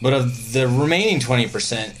 But of the remaining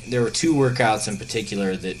 20%, there were 2 workouts in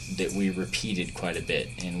particular that we repeated quite a bit.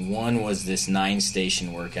 And one was this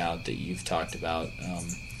 9-station workout that you've talked about.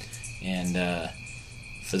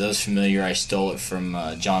 For those familiar, I stole it from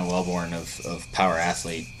John Wellborn of Power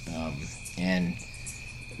Athlete. And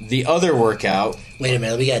the other workout... Wait a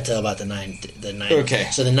minute, we got to tell about the 9. Okay.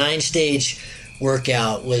 So the 9-stage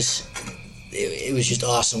workout was... It was just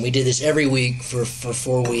awesome. We did this every week for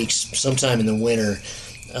 4 weeks, sometime in the winter.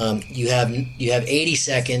 You have 80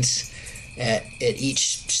 seconds at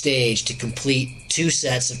each stage to complete 2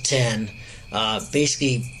 sets of 10.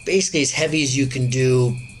 Basically as heavy as you can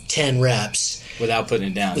do, 10 reps without putting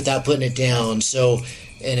it down. So,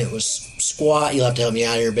 and it was squat. You'll have to help me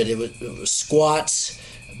out here, but it was squats,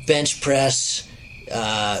 bench press,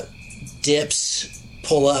 dips,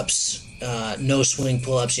 pull-ups. No swing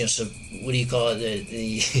pull-ups, so what do you call it?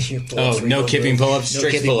 Your pull-ups. No kipping pull-ups,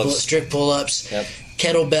 strict pull-ups. Strict pull-ups. Yep.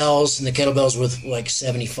 Kettlebells, and the kettlebells with like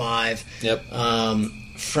 75. Yep.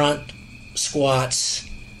 Front squats.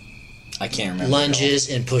 I can't remember. Lunges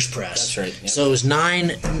and push press. That's right. Yep. So it was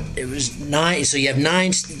 9. So you have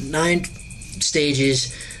 9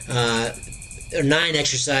 stages, or 9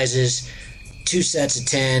 exercises, 2 sets of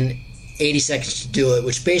 10. 80 seconds to do it,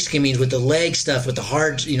 which basically means with the leg stuff, with the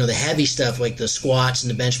hard, the heavy stuff like the squats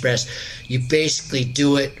and the bench press, you basically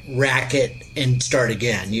do it, rack it, and start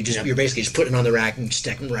again. You're basically just putting it on the rack and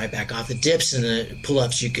stacking right back off. The dips and the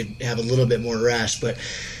pull-ups, you could have a little bit more rest, but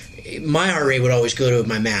my heart rate would always go to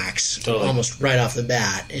my max, Totally. almost right off the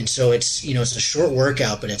bat. And so it's it's a short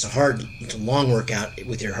workout, but it's a long workout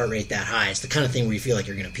with your heart rate that high. It's the kind of thing where you feel like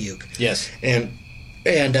you're going to puke. Yes. And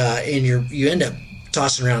you end up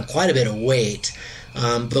tossing around quite a bit of weight.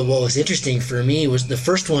 But what was interesting for me was the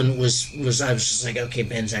first one was I was just like, okay,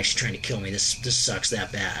 Ben's actually trying to kill me. This sucks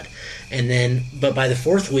that bad. And then, but by the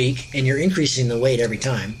fourth week, and you're increasing the weight every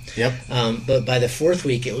time. Yep. But by the fourth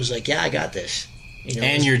week, it was like, yeah, I got this.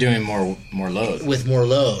 And you're doing more load. With more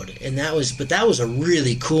load, and that was a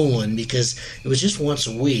really cool one because it was just once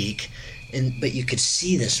a week, but you could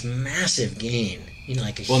see this massive gain.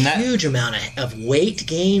 Like a huge amount of weight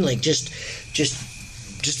gain, like just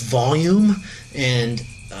volume. And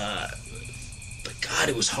but God,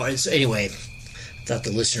 it was hard. So anyway, I thought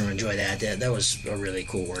the listener would enjoy that. That was a really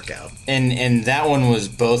cool workout. And that one was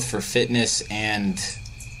both for fitness and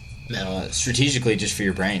strategically just for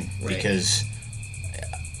your brain, right. Because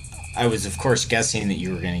I was, of course, guessing that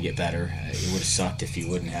you were going to get better. It would have sucked if you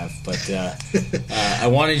wouldn't have. But I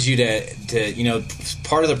wanted you to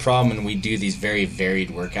part of the problem when we do these very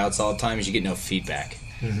varied workouts all the time is you get no feedback.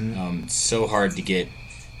 Mm-hmm. It's so hard to get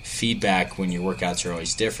feedback when your workouts are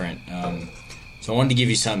always different. So I wanted to give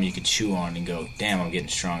you something you could chew on and go, damn, I'm getting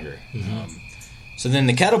stronger. Mm-hmm. So then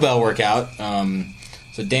the kettlebell workout,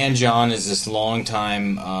 so Dan John is this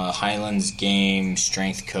longtime Highlands game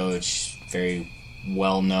strength coach, very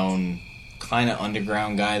well-known, kind of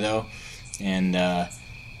underground guy though, and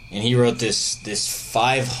he wrote this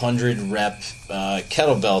 500 rep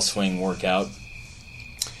kettlebell swing workout,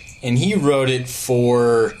 and he wrote it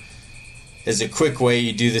for as a quick way.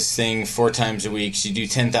 You do this thing 4 times a week, so you do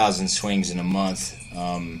 10,000 swings in a month,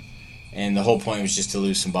 and the whole point was just to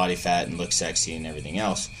lose some body fat and look sexy and everything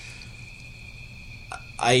else.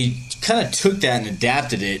 I kind of took that and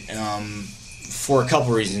adapted it for a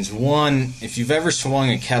couple reasons. One, if you've ever swung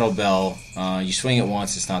a kettlebell, you swing it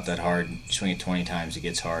once, it's not that hard. You swing it 20 times, it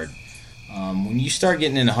gets hard. When you start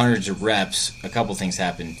getting into hundreds of reps, a couple things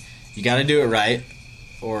happen. You got to do it right,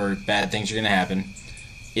 or bad things are going to happen.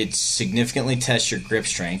 It significantly tests your grip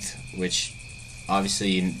strength, which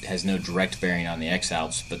obviously has no direct bearing on the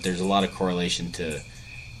X-Alps, but there's a lot of correlation to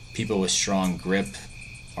people with strong grip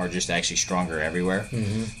are just actually stronger everywhere.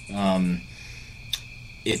 Mm-hmm.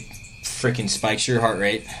 It freaking spikes your heart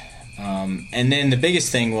rate. And then the biggest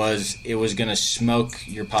thing was it was going to smoke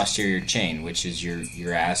your posterior chain, which is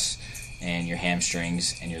your ass and your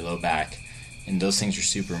hamstrings and your low back. And those things are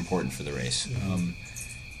super important for the race. Mm-hmm.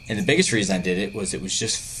 And the biggest reason I did it was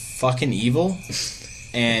just fucking evil,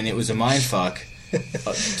 and it was a mind fuck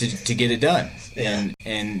to get it done. Yeah.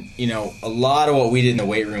 And a lot of what we did in the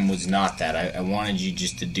weight room was not that. I wanted you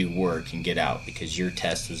just to do work and get out because your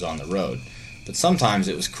test was on the road. But sometimes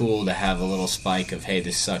it was cool to have a little spike of, hey,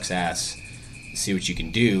 this sucks ass, see what you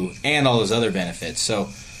can do, and all those other benefits. So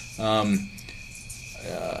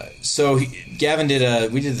Gavin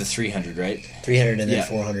we did the 300, right? 300 and then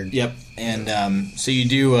 400. Yep. And so you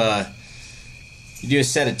do a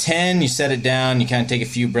set of 10, you set it down, you kind of take a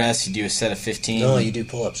few breaths, you do a set of 15. No, you do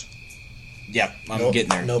pull-ups. Yep, I'm getting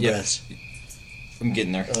there. No breaths. I'm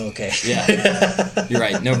getting there. Oh, okay. Yeah, you're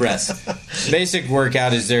right. No breaths. Basic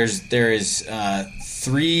workout is there is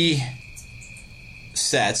 3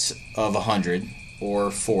 sets of 100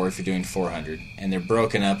 or 4 if you're doing 400, and they're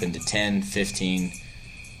broken up into 10, 15,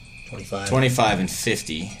 25, and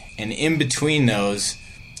 50. And in between those,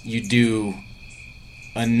 you do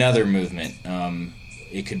another movement.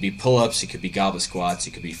 It could be pull-ups, it could be goblet squats,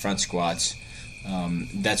 it could be front squats.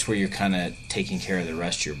 That's where you're kind of taking care of the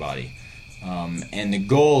rest of your body. And the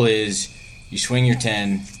goal is you swing your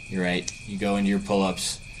 10, you're right, you go into your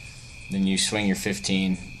pull-ups, then you swing your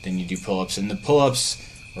 15, then you do pull-ups. And the pull-ups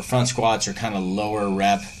or front squats are kind of lower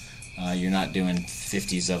rep. You're not doing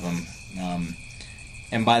 50s of them.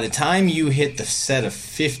 And by the time you hit the set of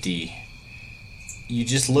 50, you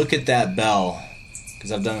just look at that bell,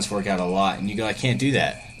 because I've done this workout a lot, and you go, I can't do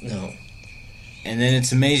that. No. And then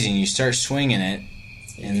it's amazing. You start swinging it,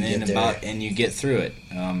 and you get through it.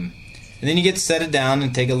 And then you get to set it down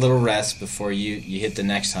and take a little rest before you hit the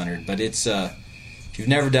next 100. But it's if you've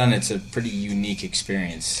never done it, it's a pretty unique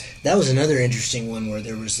experience. That was another interesting one where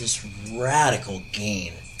there was this radical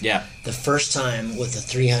gain. Yeah. The first time with the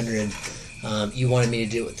 300, you wanted me to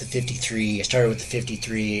do it with the 53. I started with the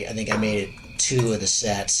 53. I think I made it 2 of the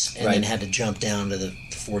sets, and then had to jump down to the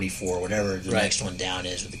 44, whatever the next one down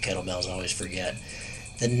is with the kettlebells. I always forget.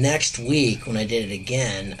 The next week, when I did it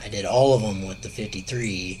again, I did all of them with the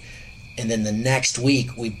 53, and then the next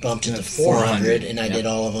week we bumped it to 400, and I did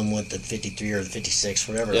all of them with the 53 or the 56,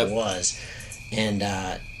 whatever it was. And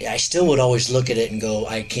I still would always look at it and go,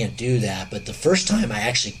 I can't do that. But the first time I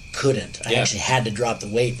actually couldn't. I actually had to drop the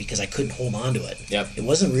weight because I couldn't hold on to it. Yep. It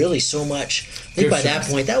wasn't really so much. I think by that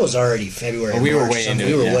point, that was already February. We March, were way into it.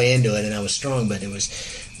 We were way into it, and I was strong, but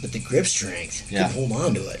the grip strength, couldn't hold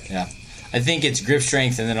on to it. Yeah. I think it's grip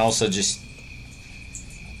strength, and then also just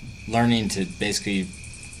learning to basically,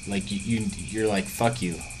 like, you're like, fuck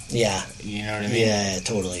you. Yeah. You know what I mean? Yeah,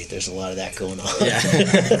 totally. There's a lot of that going on. Yeah,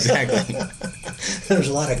 exactly. There's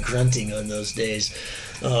a lot of grunting on those days.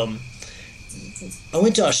 I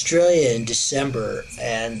went to Australia in December,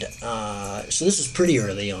 and so this was pretty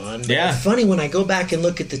early on. But Yeah. It's funny, when I go back and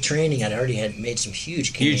look at the training, I already had made some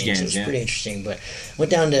huge gains. Huge gains, It was yeah. pretty interesting. But I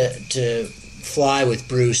went down to fly with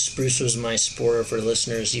Bruce. Bruce was my supporter for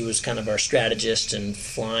listeners. He was kind of our strategist and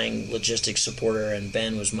flying logistics supporter, and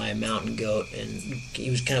Ben was my mountain goat. And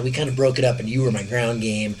we kind of broke it up, and you were my ground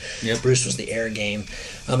game. Yep. Bruce was the air game.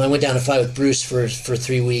 I went down to fly with Bruce for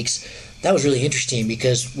 3 weeks. That was really interesting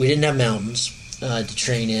because we didn't have mountains to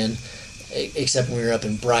train in, except when we were up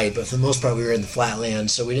in Bright. But for the most part, we were in the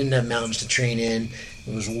flatlands, so we didn't have mountains to train in.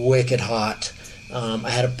 It was wicked hot.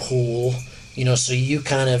 I had a pool. So you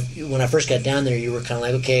kind of, when I first got down there, you were kind of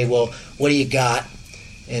like, okay, well, what do you got?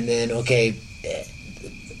 And then, okay,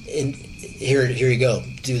 and here you go,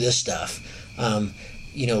 do this stuff.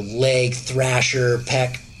 Leg thrasher,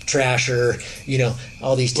 pec trasher,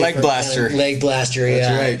 all these different Leg blaster. Leg blaster, That's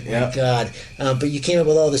yeah. right, yeah. My God. But you came up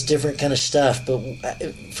with all this different kind of stuff. But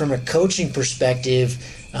from a coaching perspective,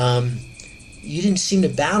 you didn't seem to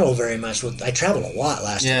battle very much with. I traveled a lot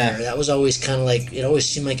last year. That was always kind of like, it always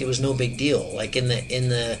seemed like it was no big deal. Like in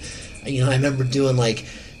the I remember doing like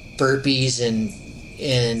burpees and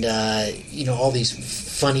all these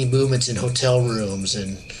funny movements in hotel rooms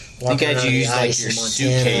and walking I think I around the used like ice your in Montana.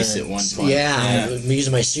 suitcase at one point. Yeah, I was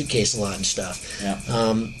using my suitcase a lot and stuff. Yeah.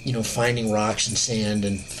 Finding rocks and sand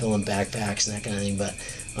and filling backpacks and that kind of thing. But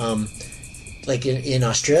like in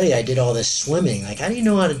Australia, I did all this swimming. Like, I didn't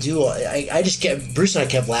know how to do. I just kept, Bruce and I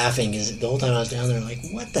kept laughing because the whole time I was down there, like,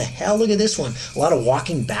 what the hell? Look at this one. A lot of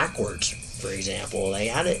walking backwards, for example. Like,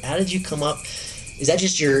 how did you come up? Is that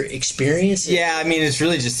just your experience? Yeah, I mean, it's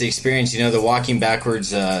really just the experience. The walking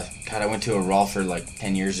backwards. God, I went to a Rolfer like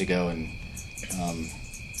 10 years ago, and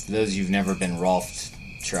for those of you who've never been Rolfed,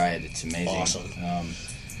 try it. It's amazing. Awesome.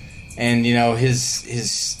 And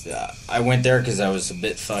his I went there because I was a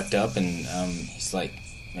bit fucked up, and he's like,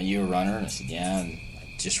 "Are you a runner?" And I said, "Yeah." And I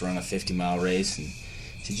just run a 50-mile race, and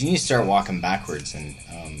he said, "You need to start walking backwards." And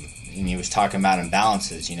he was talking about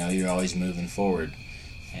imbalances. You're always moving forward,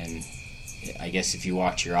 and I guess if you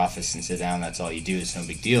walk to your office and sit down, that's all you do. It's no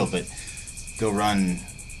big deal. But go run,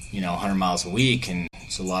 100 miles a week, and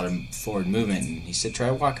it's a lot of forward movement. And he said, try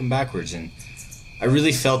walking backwards, and I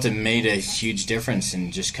really felt it made a huge difference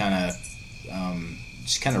in just kind of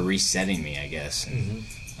resetting me, I guess. And,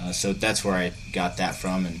 so that's where I got that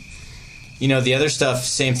from. And the other stuff,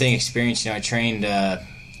 same thing. Experience. I've trained a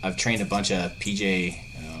bunch of PJ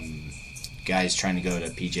guys trying to go to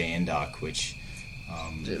PJ Indoc, which.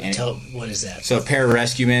 What is that? So a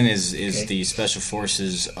pararescueman is the special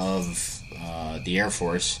forces of the Air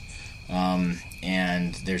Force,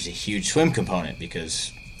 and there's a huge swim component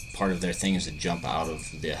because part of their thing is to jump out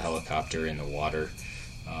of the helicopter in the water.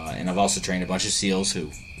 And I've also trained a bunch of SEALs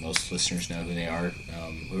who most listeners know who they are,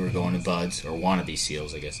 who are going to BUDS, or wannabe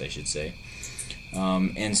SEALs, I guess I should say.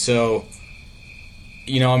 And so,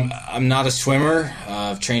 I'm not a swimmer.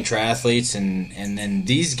 I've trained triathletes, and then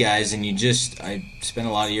these guys, and I spent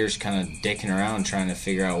a lot of years kind of dicking around trying to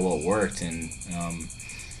figure out what worked, and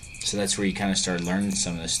so that's where you kind of start learning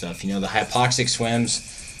some of this stuff. The hypoxic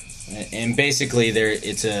swims, and basically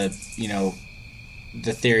the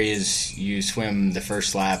theory is you swim the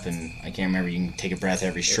first lap, and I can't remember, you can take a breath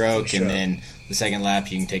every stroke, and then the second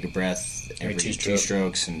lap you can take a breath every two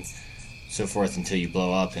strokes, and so forth until you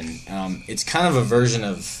blow up. And it's kind of a version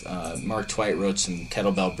of Mark Twight wrote some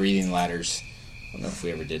kettlebell breathing ladders. I don't know if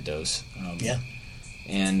we ever did those.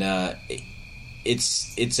 And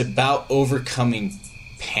it's about overcoming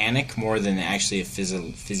panic more than actually a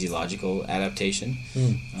physiological adaptation,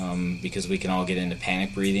 because we can all get into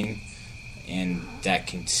panic breathing, and that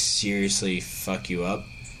can seriously fuck you up.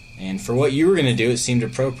 And for what you were going to do, it seemed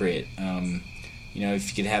appropriate. If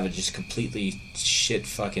you could have a just completely shit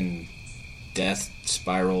fucking death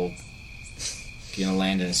spiral,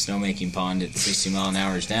 land in a snowmaking pond at 60 mile an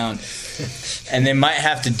hour down, and they might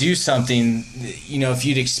have to do something. If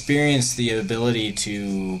you'd experience the ability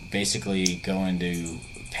to basically go into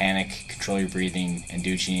panic, control your breathing, and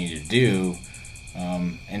do what you need to do,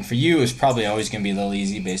 and for you it's probably always going to be a little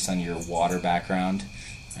easy based on your water background.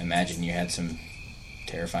 I imagine you had some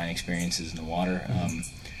terrifying experiences in the water.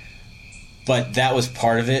 But that was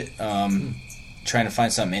part of it, trying to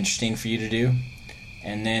find something interesting for you to do.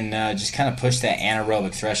 And then just kind of push that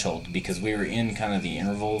anaerobic threshold, because we were in kind of the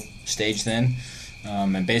interval stage then,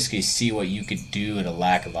 and basically see what you could do at a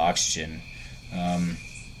lack of oxygen.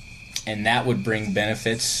 And that would bring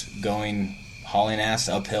benefits going hauling ass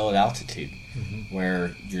uphill at altitude,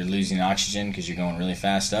 where you're losing oxygen because you're going really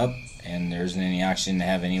fast up, and there isn't any oxygen to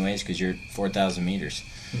have anyways because you're 4,000 meters.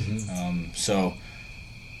 So,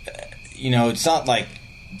 it's not like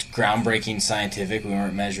groundbreaking scientific. We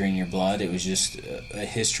weren't measuring your blood. It was just a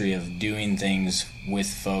history of doing things with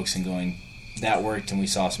folks and going, that worked, and we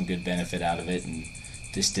saw some good benefit out of it, and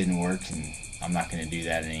this didn't work, and I'm not going to do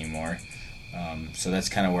that anymore. So that's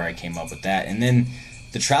kind of where I came up with that. And then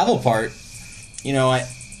the travel part,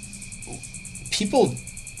 people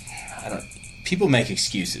make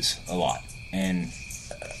excuses a lot, and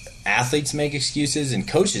athletes make excuses, and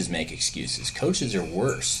coaches make excuses. Coaches are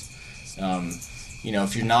worse.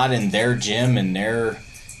 If you're not in their gym and their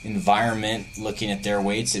environment looking at their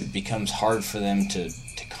weights, it becomes hard for them to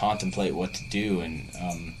contemplate what to do.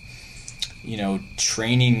 And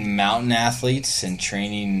training mountain athletes and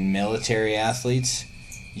training military athletes,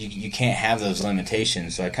 you can't have those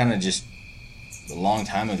limitations. So I kind of just a long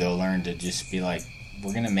time ago learned to just be like,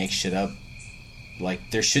 we're going to make shit up.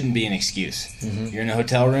 Like, there shouldn't be an excuse. You're in a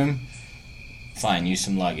hotel room, fine, use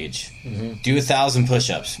some luggage. Do 1,000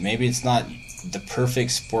 push-ups. Maybe it's not the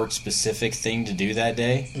perfect sport-specific thing to do that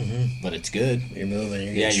day, but it's good. You're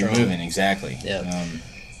moving. You're moving, exactly. Yeah.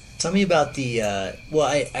 Tell me about the. I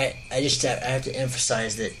have to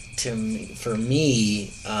emphasize that for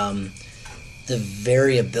me, the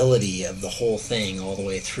variability of the whole thing all the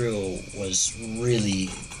way through was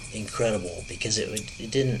really incredible, because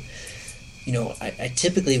it didn't. I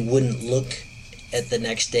typically wouldn't look at the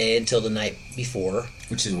next day until the night before,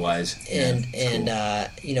 which is wise. And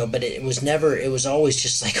cool. But it was never. It was always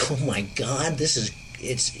just like, oh my God, it's.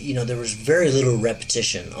 There was very little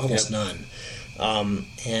repetition, almost none.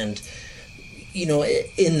 In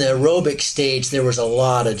the aerobic stage, there was a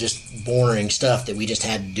lot of just boring stuff that we just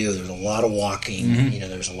had to do. There was a lot of walking.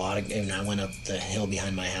 There was a lot of. I went up the hill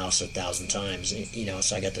behind my house 1,000 times.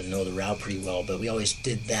 So I got to know the route pretty well. But we always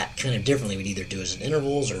did that kind of differently. We'd either do it in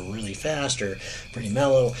intervals or really fast or pretty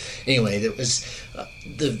mellow. Anyway, there was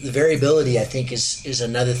the variability. I think is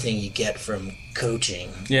another thing you get from coaching.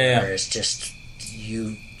 Where it's just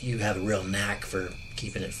you have a real knack for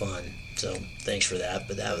keeping it fun. So thanks for that.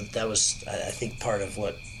 But that was, I think, part of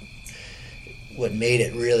what made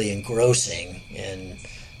it really engrossing, and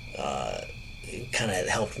it kind of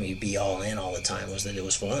helped me be all in all the time, was that it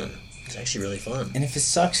was fun. It's actually really fun. And if it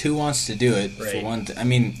sucks, who wants to do it? Right. For one,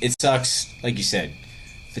 it sucks. Like you said,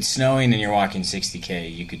 if it's snowing and you're walking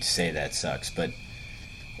 60K, you could say that sucks. But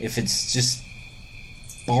if it's just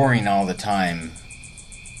boring all the time,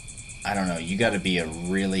 I don't know. You got to be a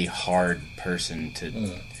really hard person to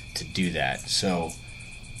do that. So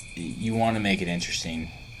you want to make it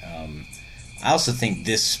interesting. I also think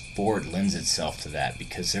this sport lends itself to that,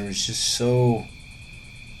 because there was just we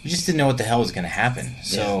just didn't know what the hell was going to happen.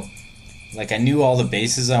 So I knew all the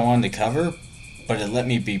bases I wanted to cover, but it let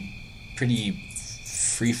me be pretty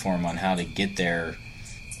freeform on how to get there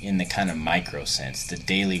in the kind of micro sense, the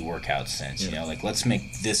daily workout sense. Let's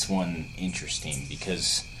make this one interesting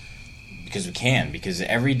because we can, because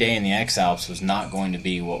every day in the X-Alps was not going to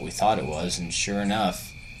be what we thought it was, and sure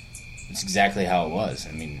enough, it's exactly how it was.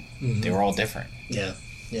 They were all different. Yeah.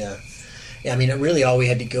 Really all we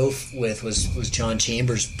had to go with was John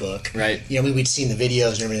Chambers' book. Right. We'd seen the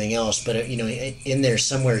videos and everything else, but in there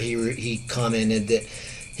somewhere he commented that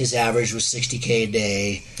his average was 60K a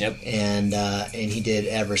day. Yep. And he did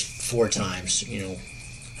Everest 4 times.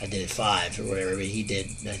 I did it 5 or whatever, but he did,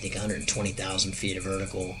 I think, 120,000 feet of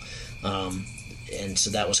vertical. And so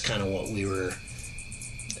that was kind of what we were,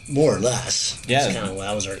 more or less. Yeah.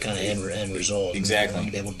 That was our kind of end result. Exactly. We want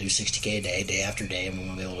to be able to do 60K a day after day, and we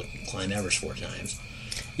want to be able to climb Everest 4 times.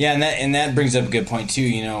 Yeah, and that brings up a good point too.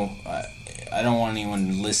 I don't want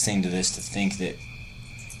anyone listening to this to think that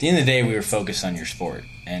at the end of the day we were focused on your sport,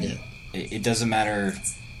 and it doesn't matter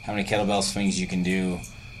how many kettlebell swings you can do.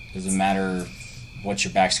 Doesn't matter what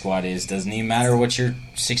your back squat is. Doesn't even matter what your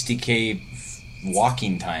 60K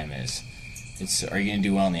walking time is. It's, are you going to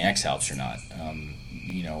do well in the X-Alps or not?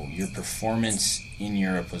 Your performance in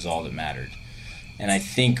Europe was all that mattered. And I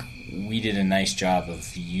think we did a nice job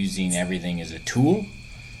of using everything as a tool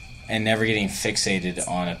and never getting fixated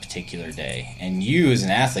on a particular day. And you as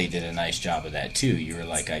an athlete did a nice job of that too. You were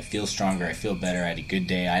like, I feel stronger, I feel better, I had a good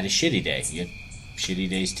day, I had a shitty day. You had shitty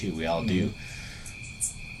days too, we all do.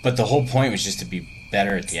 But the whole point was just to be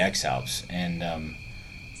better at the X Alps. And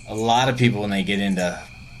a lot of people, when they get into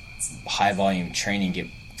high volume training, get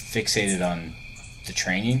fixated on the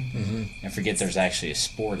training and forget there's actually a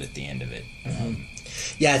sport at the end of it.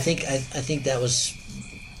 Yeah, I think that was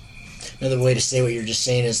another way to say what you're just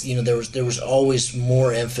saying is, there was always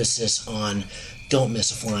more emphasis on don't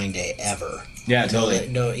miss a flying day ever. Yeah, totally.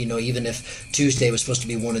 Even if Tuesday was supposed to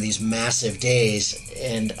be one of these massive days,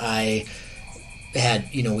 and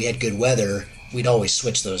we had good weather, we'd always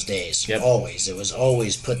switch those days. Yep. Always. It was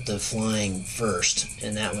always put the flying first,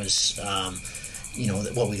 and that was,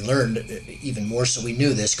 what we learned even more. So we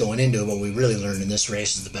knew this going into it. What we really learned in this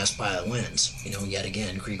race is the best pilot wins. Yet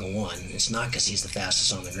again, Kriegel won. It's not because he's the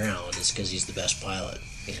fastest on the ground. It's because he's the best pilot.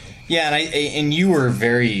 Yeah, and you were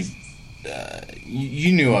very.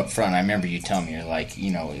 You knew up front. I remember you telling me, you're like,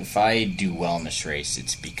 if I do well in this race,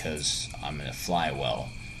 it's because I'm going to fly well.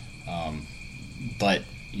 But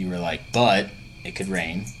you were like, but it could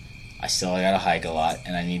rain. I still got to hike a lot,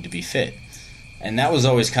 and I need to be fit. And that was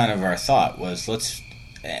always kind of our thought was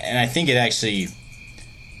and I think it actually,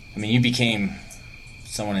 you became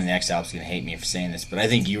someone in the X Alps going to hate me for saying this, but I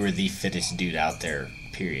think you were the fittest dude out there,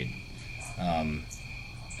 period.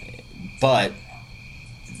 But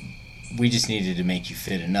we just needed to make you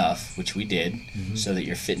fit enough, which we did, so that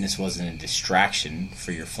your fitness wasn't a distraction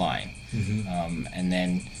for your flying. And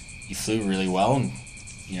then you flew really well, and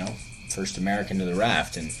first American to the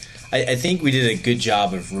raft. And I think we did a good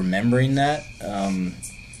job of remembering that.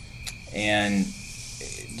 And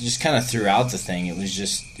just kind of throughout the thing, it was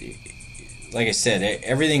just, like I said,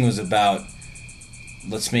 everything was about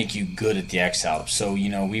let's make you good at the X Alps. So,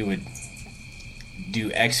 we would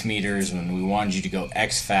do X meters when we wanted you to go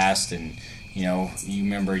X fast, and you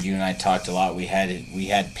remember you and I talked a lot. We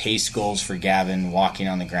had pace goals for Gavin walking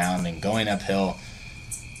on the ground and going uphill.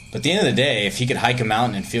 But at the end of the day, if he could hike a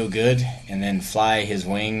mountain and feel good and then fly his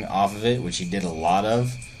wing off of it, which he did a lot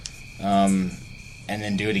of, and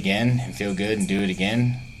then do it again and feel good and do it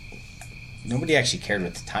again, nobody actually cared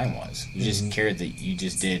what the time was. You just cared that you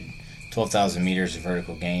just did 12,000 meters of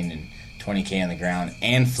vertical gain and 20K on the ground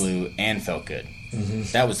and flew and felt good.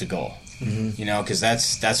 That was the goal, because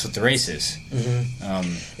that's what the race is.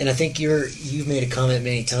 And I think you've made a comment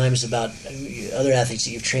many times about other athletes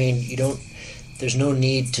that you've trained. There's no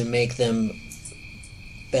need to make them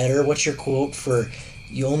better. What's your quote for?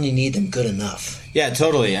 You only need them good enough. Yeah,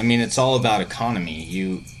 totally. It's all about economy.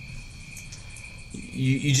 You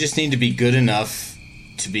just need to be good enough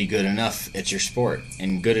to be good enough at your sport,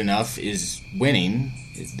 and good enough is winning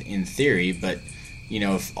in theory, but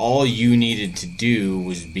if all you needed to do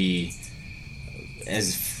was be,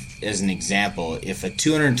 as an example, if a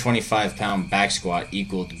 225-pound back squat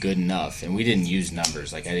equaled good enough, and we didn't use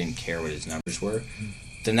numbers, like I didn't care what his numbers were,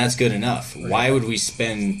 then that's good enough. Right. Why would we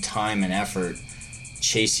spend time and effort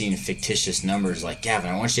chasing fictitious numbers like,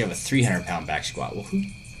 Gavin, I want you to have a 300-pound back squat? Well,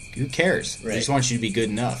 who cares? Right. I just want you to be good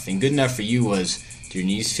enough. And good enough for you was, do your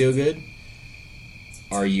knees feel good?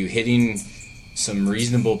 Are you hitting some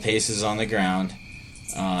reasonable paces on the ground?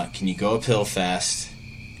 Can you go uphill fast?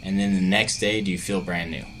 And then the next day, do you feel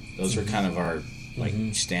brand new? Those were kind of our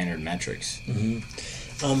standard metrics.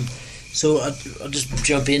 So I'll just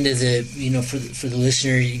jump into the for the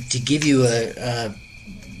listener to give you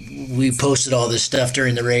we posted all this stuff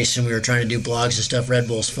during the race, and we were trying to do blogs and stuff. Red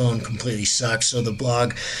Bull's phone completely sucked, so the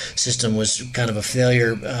blog system was kind of a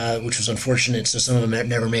failure, which was unfortunate. So some of them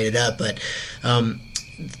never made it up, but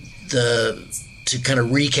to kind of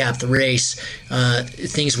recap the race,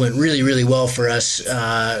 things went really, really well for us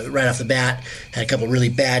right off the bat. Had a couple really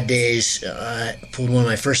bad days. Pulled one of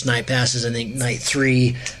my first night passes, I think night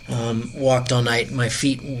 3. Walked all night. My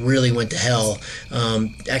feet really went to hell.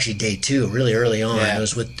 Actually, day 2, really early on. Yeah. I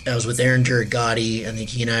was with Aaron Durrett-Gotti. I think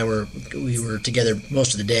he and I were together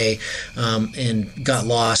most of the day, and got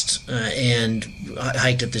lost and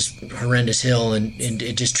hiked up this horrendous hill, and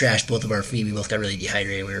it just trashed both of our feet. We both got really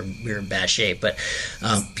dehydrated. We were in bad shape, but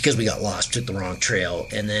because we got lost, took the wrong trail,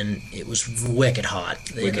 and then it was wicked hot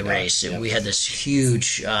in the race. Yep. We had this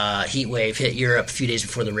huge heat wave hit Europe a few days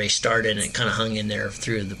before the race started, and it kind of hung in there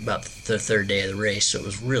through about the third day of the race. So it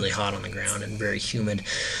was really hot on the ground and very humid.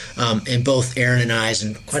 And both Aaron and I's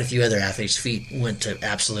and quite a few other athletes' feet went to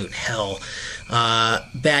absolute hell.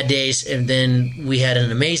 Bad days, and then we had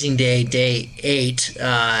an amazing day, day 8,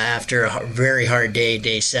 after a very hard day,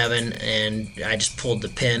 day 7, and I just pulled the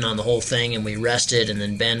pin on the whole thing, and we rested, and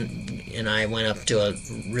then Ben and I went up to a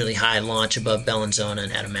really high launch above Bellinzona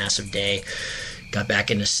and had a massive day. Got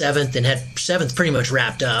back into 7th and had 7th pretty much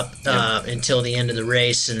wrapped up until the end of the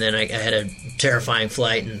race, and then I had a terrifying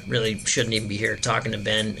flight and really shouldn't even be here talking to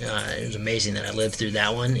Ben. It was amazing that I lived through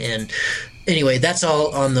that one, and anyway, that's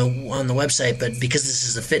all on the website. But because this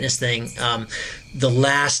is a fitness thing,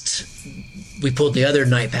 we pulled the other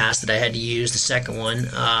night pass that I had to use, the second one,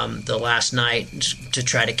 the last night to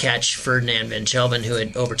try to catch Ferdinand Van Chelven, who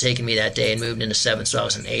had overtaken me that day and moved into 7th, so I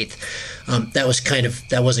was in 8th. That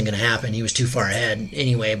wasn't going to happen. He was too far ahead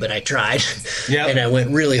anyway, but I tried. Yep. And I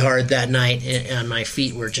went really hard that night, and my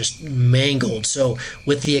feet were just mangled. So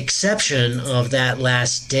with the exception of that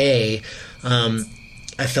last day,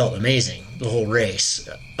 I felt amazing the whole race,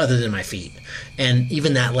 other than my feet. And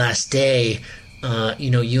even that last day,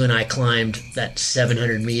 you and I climbed that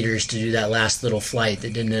 700 meters to do that last little flight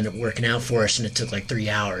that didn't end up working out for us, and it took like 3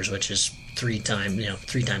 hours, which is three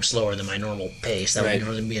times slower than my normal pace. That would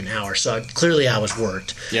normally be an hour. So clearly I was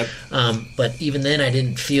worked. Yep. But even then I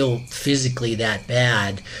didn't feel physically that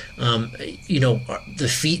bad. The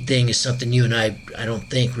feet thing is something you and I don't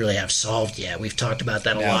think really have solved yet. We've talked about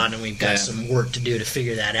that a lot, and we've got some work to do to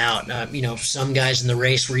figure that out. Some guys in the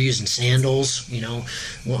race were using sandals,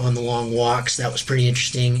 on the long walks. That was pretty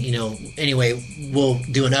interesting. Anyway, we'll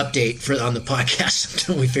do an update on the podcast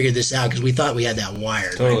until we figure this out, because we thought we had that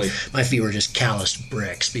wired. Totally. Right? My feet were just calloused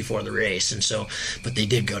bricks before the race, and so, but they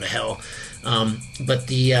did go to hell. But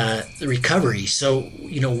the recovery. So,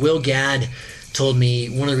 Will Gadd told me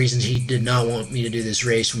one of the reasons he did not want me to do this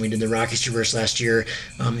race when we did the Rockies Traverse last year,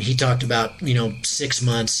 he talked about 6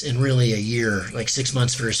 months and really a year, like 6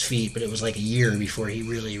 months for his feet, but it was like a year before he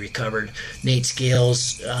really recovered. Nate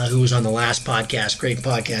Scales, who was on the last podcast, great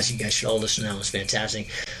podcast, you guys should all listen to that, it was fantastic.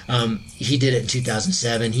 He did it in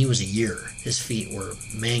 2007. He was a year. His feet were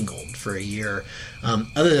mangled for a year.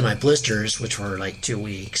 Other than my blisters, which were like 2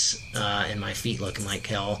 weeks, and my feet looking like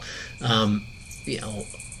hell,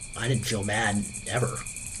 I didn't feel bad ever.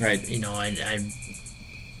 Right. I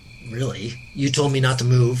really, you told me not to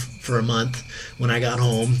move for a month when I got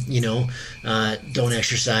home, don't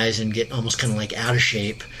exercise and get almost kind of like out of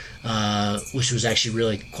shape, which was actually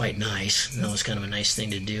really quite nice. That was kind of a nice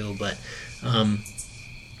thing to do, but I'm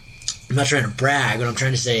not trying to brag. What I'm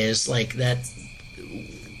trying to say is like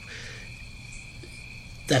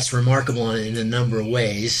that's remarkable in a number of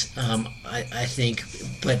ways, I think.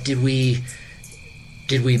 But did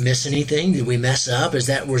we miss anything? Did we mess up? Was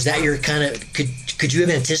that your kind of? Could you have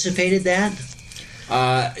anticipated that?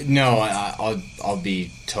 No, I'll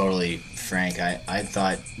be totally frank. I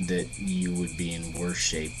thought that you would be in worse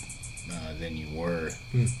shape than you were.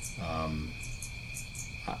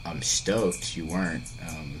 I'm stoked you weren't.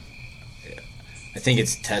 I think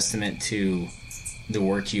it's a testament to the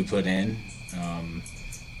work you put in.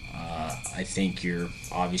 I think you're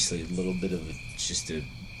obviously a little bit of just a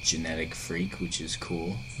genetic freak, which is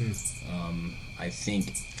cool. I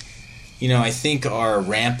think our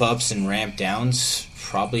ramp ups and ramp downs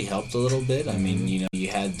probably helped a little bit. I mean, you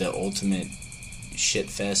had the ultimate shit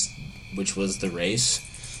fest, which was the race.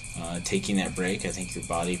 Taking that break, I think your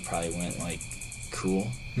body probably went like,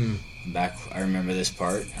 cool. I'm back. I remember this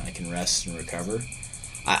part. I can rest and recover.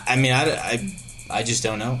 I just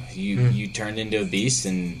don't know. You turned into a beast,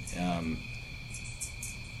 and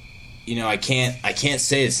I can't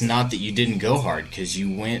say it's not that you didn't go hard, because you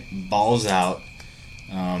went balls out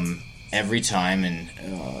every time. And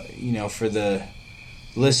for the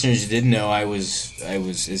listeners who didn't know, I was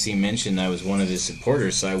as he mentioned, I was one of his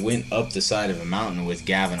supporters. So I went up the side of a mountain with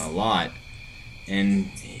Gavin a lot, and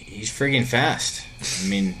he's friggin' fast. I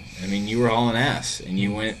mean, you were hauling ass, and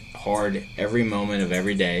you went hard every moment of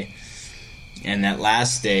every day. And that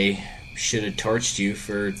last day should have torched you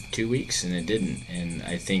for 2 weeks, and it didn't. And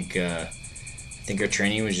I think our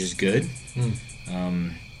training was just good.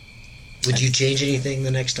 Would you change anything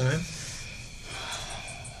the next time?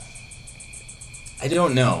 I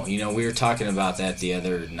don't know. We were talking about that the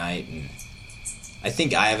other night, and I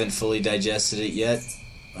think I haven't fully digested it yet.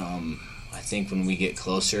 I think when we get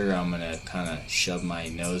closer, I'm going to kind of shove my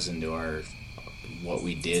nose into what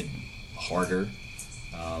we did harder.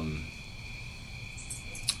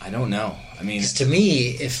 I don't know. I mean, to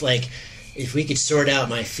me, if we could sort out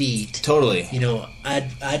my feet, totally.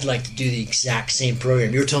 I'd like to do the exact same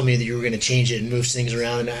program. You were telling me that you were going to change it and move things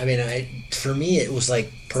around. I mean, for me, it was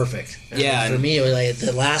like perfect. Yeah. For me, it was like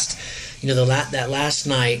the last, that last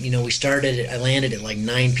night. We started. I landed at like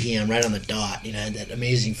 9 p.m. right on the dot. I had that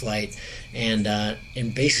amazing flight, and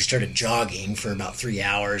basically started jogging for about 3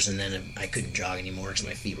 hours, and then I couldn't jog anymore because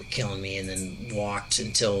my feet were killing me, and then walked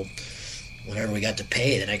until whenever we got to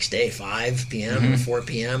pay the next day, 5 p.m. or 4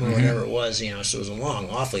 p.m. or whatever it was, so it was a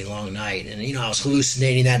awfully long night. And, I was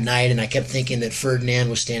hallucinating that night, and I kept thinking that Ferdinand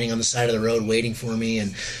was standing on the side of the road waiting for me,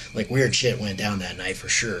 and, weird shit went down that night for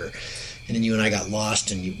sure. And then you and I got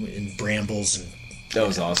lost in brambles and That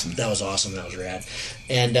was awesome. That was awesome. That was rad.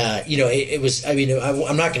 And, it was, I mean,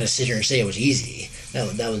 I'm not going to sit here and say it was easy. That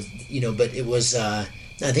was, but it was, I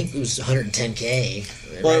think it was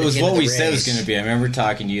 110K. Well, it was what we said it was going to be. I remember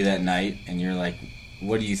talking to you that night, and you're like,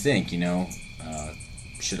 what do you think,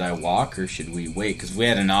 should I walk or should we wait? Because we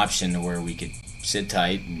had an option to where we could sit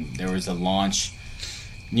tight, and there was a launch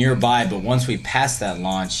nearby, but once we passed that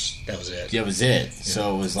launch, that was it. Yeah.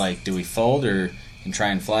 So it was like, do we fold and try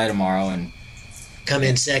and fly tomorrow and come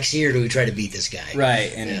in sexy, or do we try to beat this guy?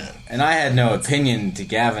 Right, and I had no opinion to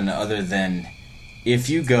Gavin other than if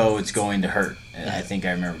you go, it's going to hurt. And I think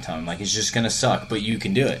I remember telling him, like, it's just going to suck, but you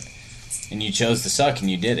can do it. And you chose to suck, and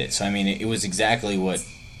you did it. So, I mean, it was exactly what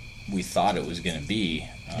we thought it was going to be.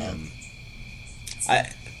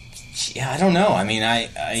 I don't know. I mean,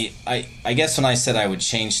 I guess when I said I would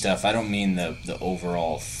change stuff, I don't mean the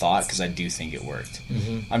overall thought, because I do think it worked.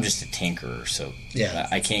 Mm-hmm. I'm just a tinkerer, so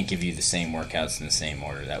I can't give you the same workouts in the same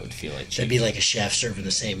order. That would feel like cheating. That'd be like a chef serving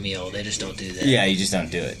the same meal. They just don't do that. Yeah, you just don't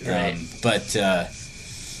do it. Right. But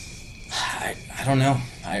I don't know.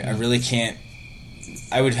 I really can't.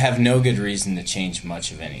 I would have no good reason to change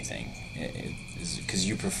much of anything, because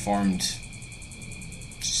you performed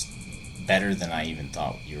just better than I even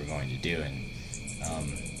thought you were going to do, and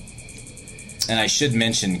I should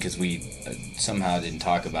mention, because we somehow didn't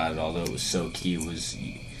talk about it, although it was so key, was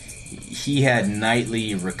he had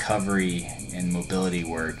nightly recovery and mobility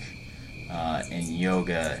work, and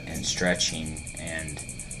yoga and stretching, and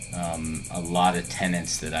a lot of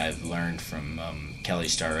tenets that I've learned from Kelly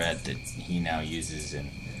Starrett that he now uses,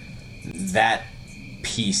 and that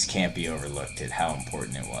piece can't be overlooked at how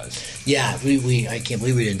important it was. Yeah, I can't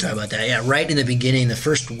believe we didn't talk about that. Yeah, right in the beginning, the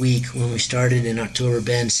first week when we started in October,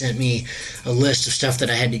 Ben sent me a list of stuff that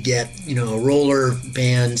I had to get, roller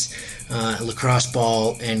bands, a lacrosse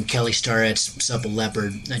ball, and Kelly Starrett's Supple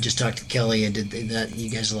Leopard. I just talked to Kelly and did that. You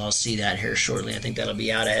guys will all see that here shortly. I think that'll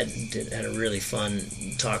be out. I had a really fun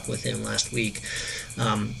talk with him last week.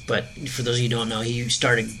 But for those of you who don't know, he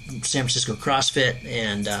started San Francisco CrossFit,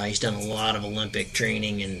 and he's done a lot of Olympic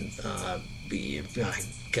training, and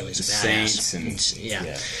Kelly's a badass.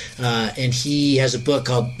 And he has a book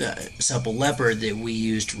called Supple Leopard that we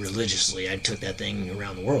used religiously. I took that thing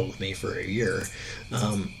around the world with me for a year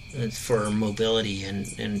for mobility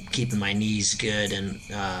and keeping my knees good and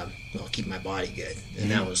keeping my body good. And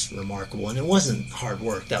that was remarkable. And it wasn't hard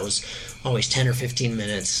work. That was always 10 or 15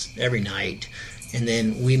 minutes every night. And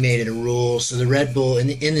then we made it a rule. So the Red Bull, in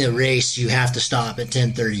the race, you have to stop at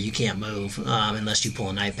 10:30. You can't move unless you pull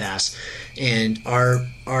a night pass. And our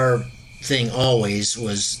thing always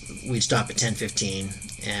was we'd stop at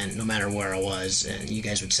 10:15, and no matter where I was, and you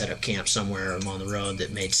guys would set up camp somewhere along the road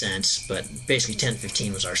that made sense. But basically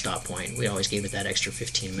 10:15 was our stop point. We always gave it that extra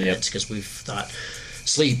 15 minutes because we thought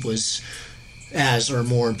sleep was as or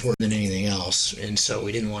more important than anything else, and so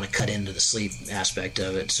we didn't want to cut into the sleep aspect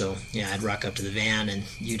of it. So I'd rock up to the van, and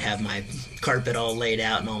you'd have my carpet all laid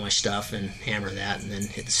out and all my stuff, and hammer that, and then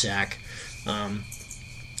hit the sack.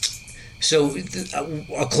 So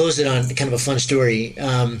I'll close it on kind of a fun story.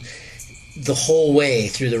 The whole way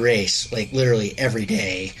through the race, like literally every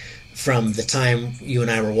day, from the time you and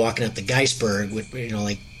I were walking up the Geisberg,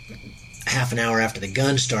 like half an hour after the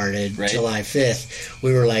gun started, right. July 5th,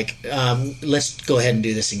 we were like, let's go ahead and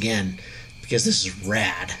do this again, because this is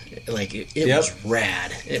rad. Like, it was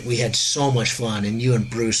rad. We had so much fun, and you and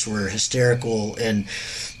Bruce were hysterical, and,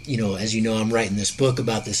 as you know, I'm writing this book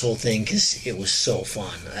about this whole thing because it was so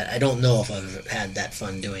fun. I don't know if I've had that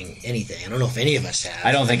fun doing anything. I don't know if any of us have.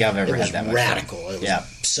 I don't think I've ever had that much radical. Fun. It was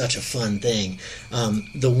such a fun thing.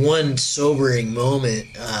 The one sobering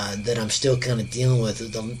moment that I'm still kind of dealing with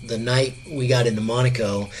is the night we got into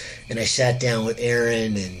Monaco, and I sat down with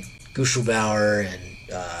Aaron and Guschelbauer and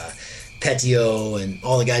Petio and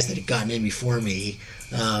all the guys that had gotten in before me.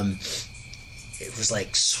 It was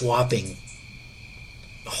like swapping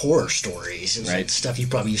horror stories and right. stuff you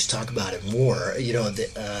probably used to talk about it more.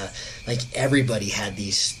 Like everybody had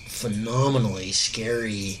these phenomenally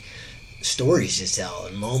scary stories to tell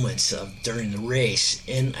and moments during the race.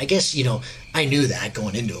 And I guess, I knew that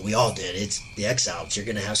going into it. We all did. It's the X Alps. You're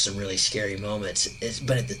going to have some really scary moments.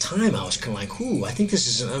 But at the time, I was kind of like, I think this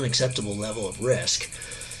is an unacceptable level of risk.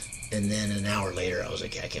 And then an hour later, I was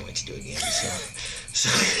like, I can't wait to do it again.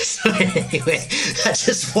 So anyway, I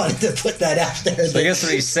just wanted to put that out there. So I guess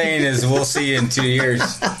what he's saying is we'll see you in 2 years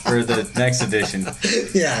for the next edition.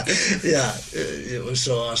 Yeah. It was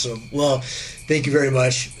so awesome. Well, thank you very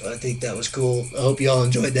much. I think that was cool. I hope you all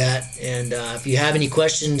enjoyed that. And if you have any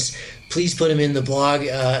questions, please put them in the blog.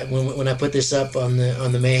 When I put this up on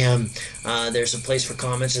the Mayhem, there's a place for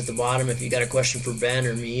comments at the bottom. If you got a question for Ben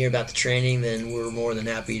or me about the training, then we're more than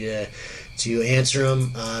happy to answer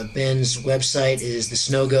them. Ben's website is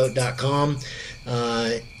thesnowgoat.com.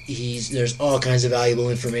 There's all kinds of valuable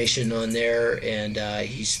information on there, and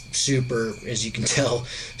he's super, as you can tell,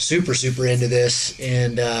 super into this.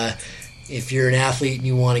 And if you're an athlete and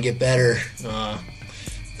you want to get better,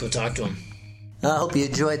 go talk to him. I hope you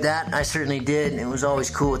enjoyed that. I certainly did. It was always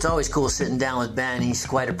cool. It's always cool sitting down with Ben. He's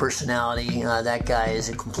quite a personality. That guy is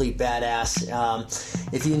a complete badass.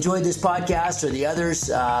 If you enjoyed this podcast or the others,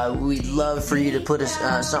 we'd love for you to put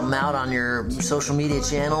something out on your social media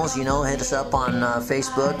channels. Hit us up on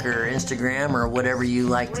Facebook or Instagram or whatever you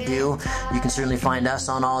like to do. You can certainly find us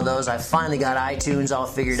on all of those. I finally got iTunes all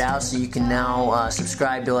figured out, so you can now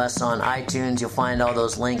subscribe to us on iTunes. You'll find all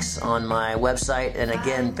those links on my website. And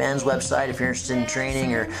again, Ben's website, if you're interested in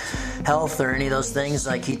training or health or any of those things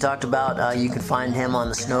like he talked about, you can find him on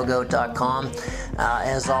thesnowgoat.com.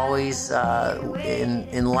 As always,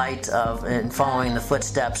 in light of and following the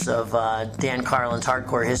footsteps of Dan Carlin's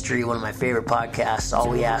Hardcore History, one of my favorite podcasts, all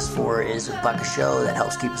we ask for is a buck a show that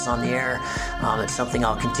helps keep us on the air. It's something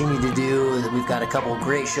I'll continue to do. We've got a couple of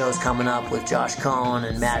great shows coming up with Josh Cohn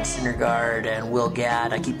and Matt Syndergaard and Will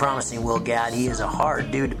Gadd. I keep promising Will Gadd. He is a hard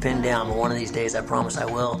dude to pin down, but one of these days I promise I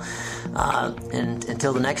will. And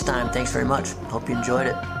until the next time, thanks very much. Hope you enjoyed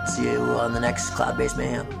it. See you on the next Cloud-Based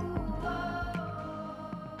Mayhem.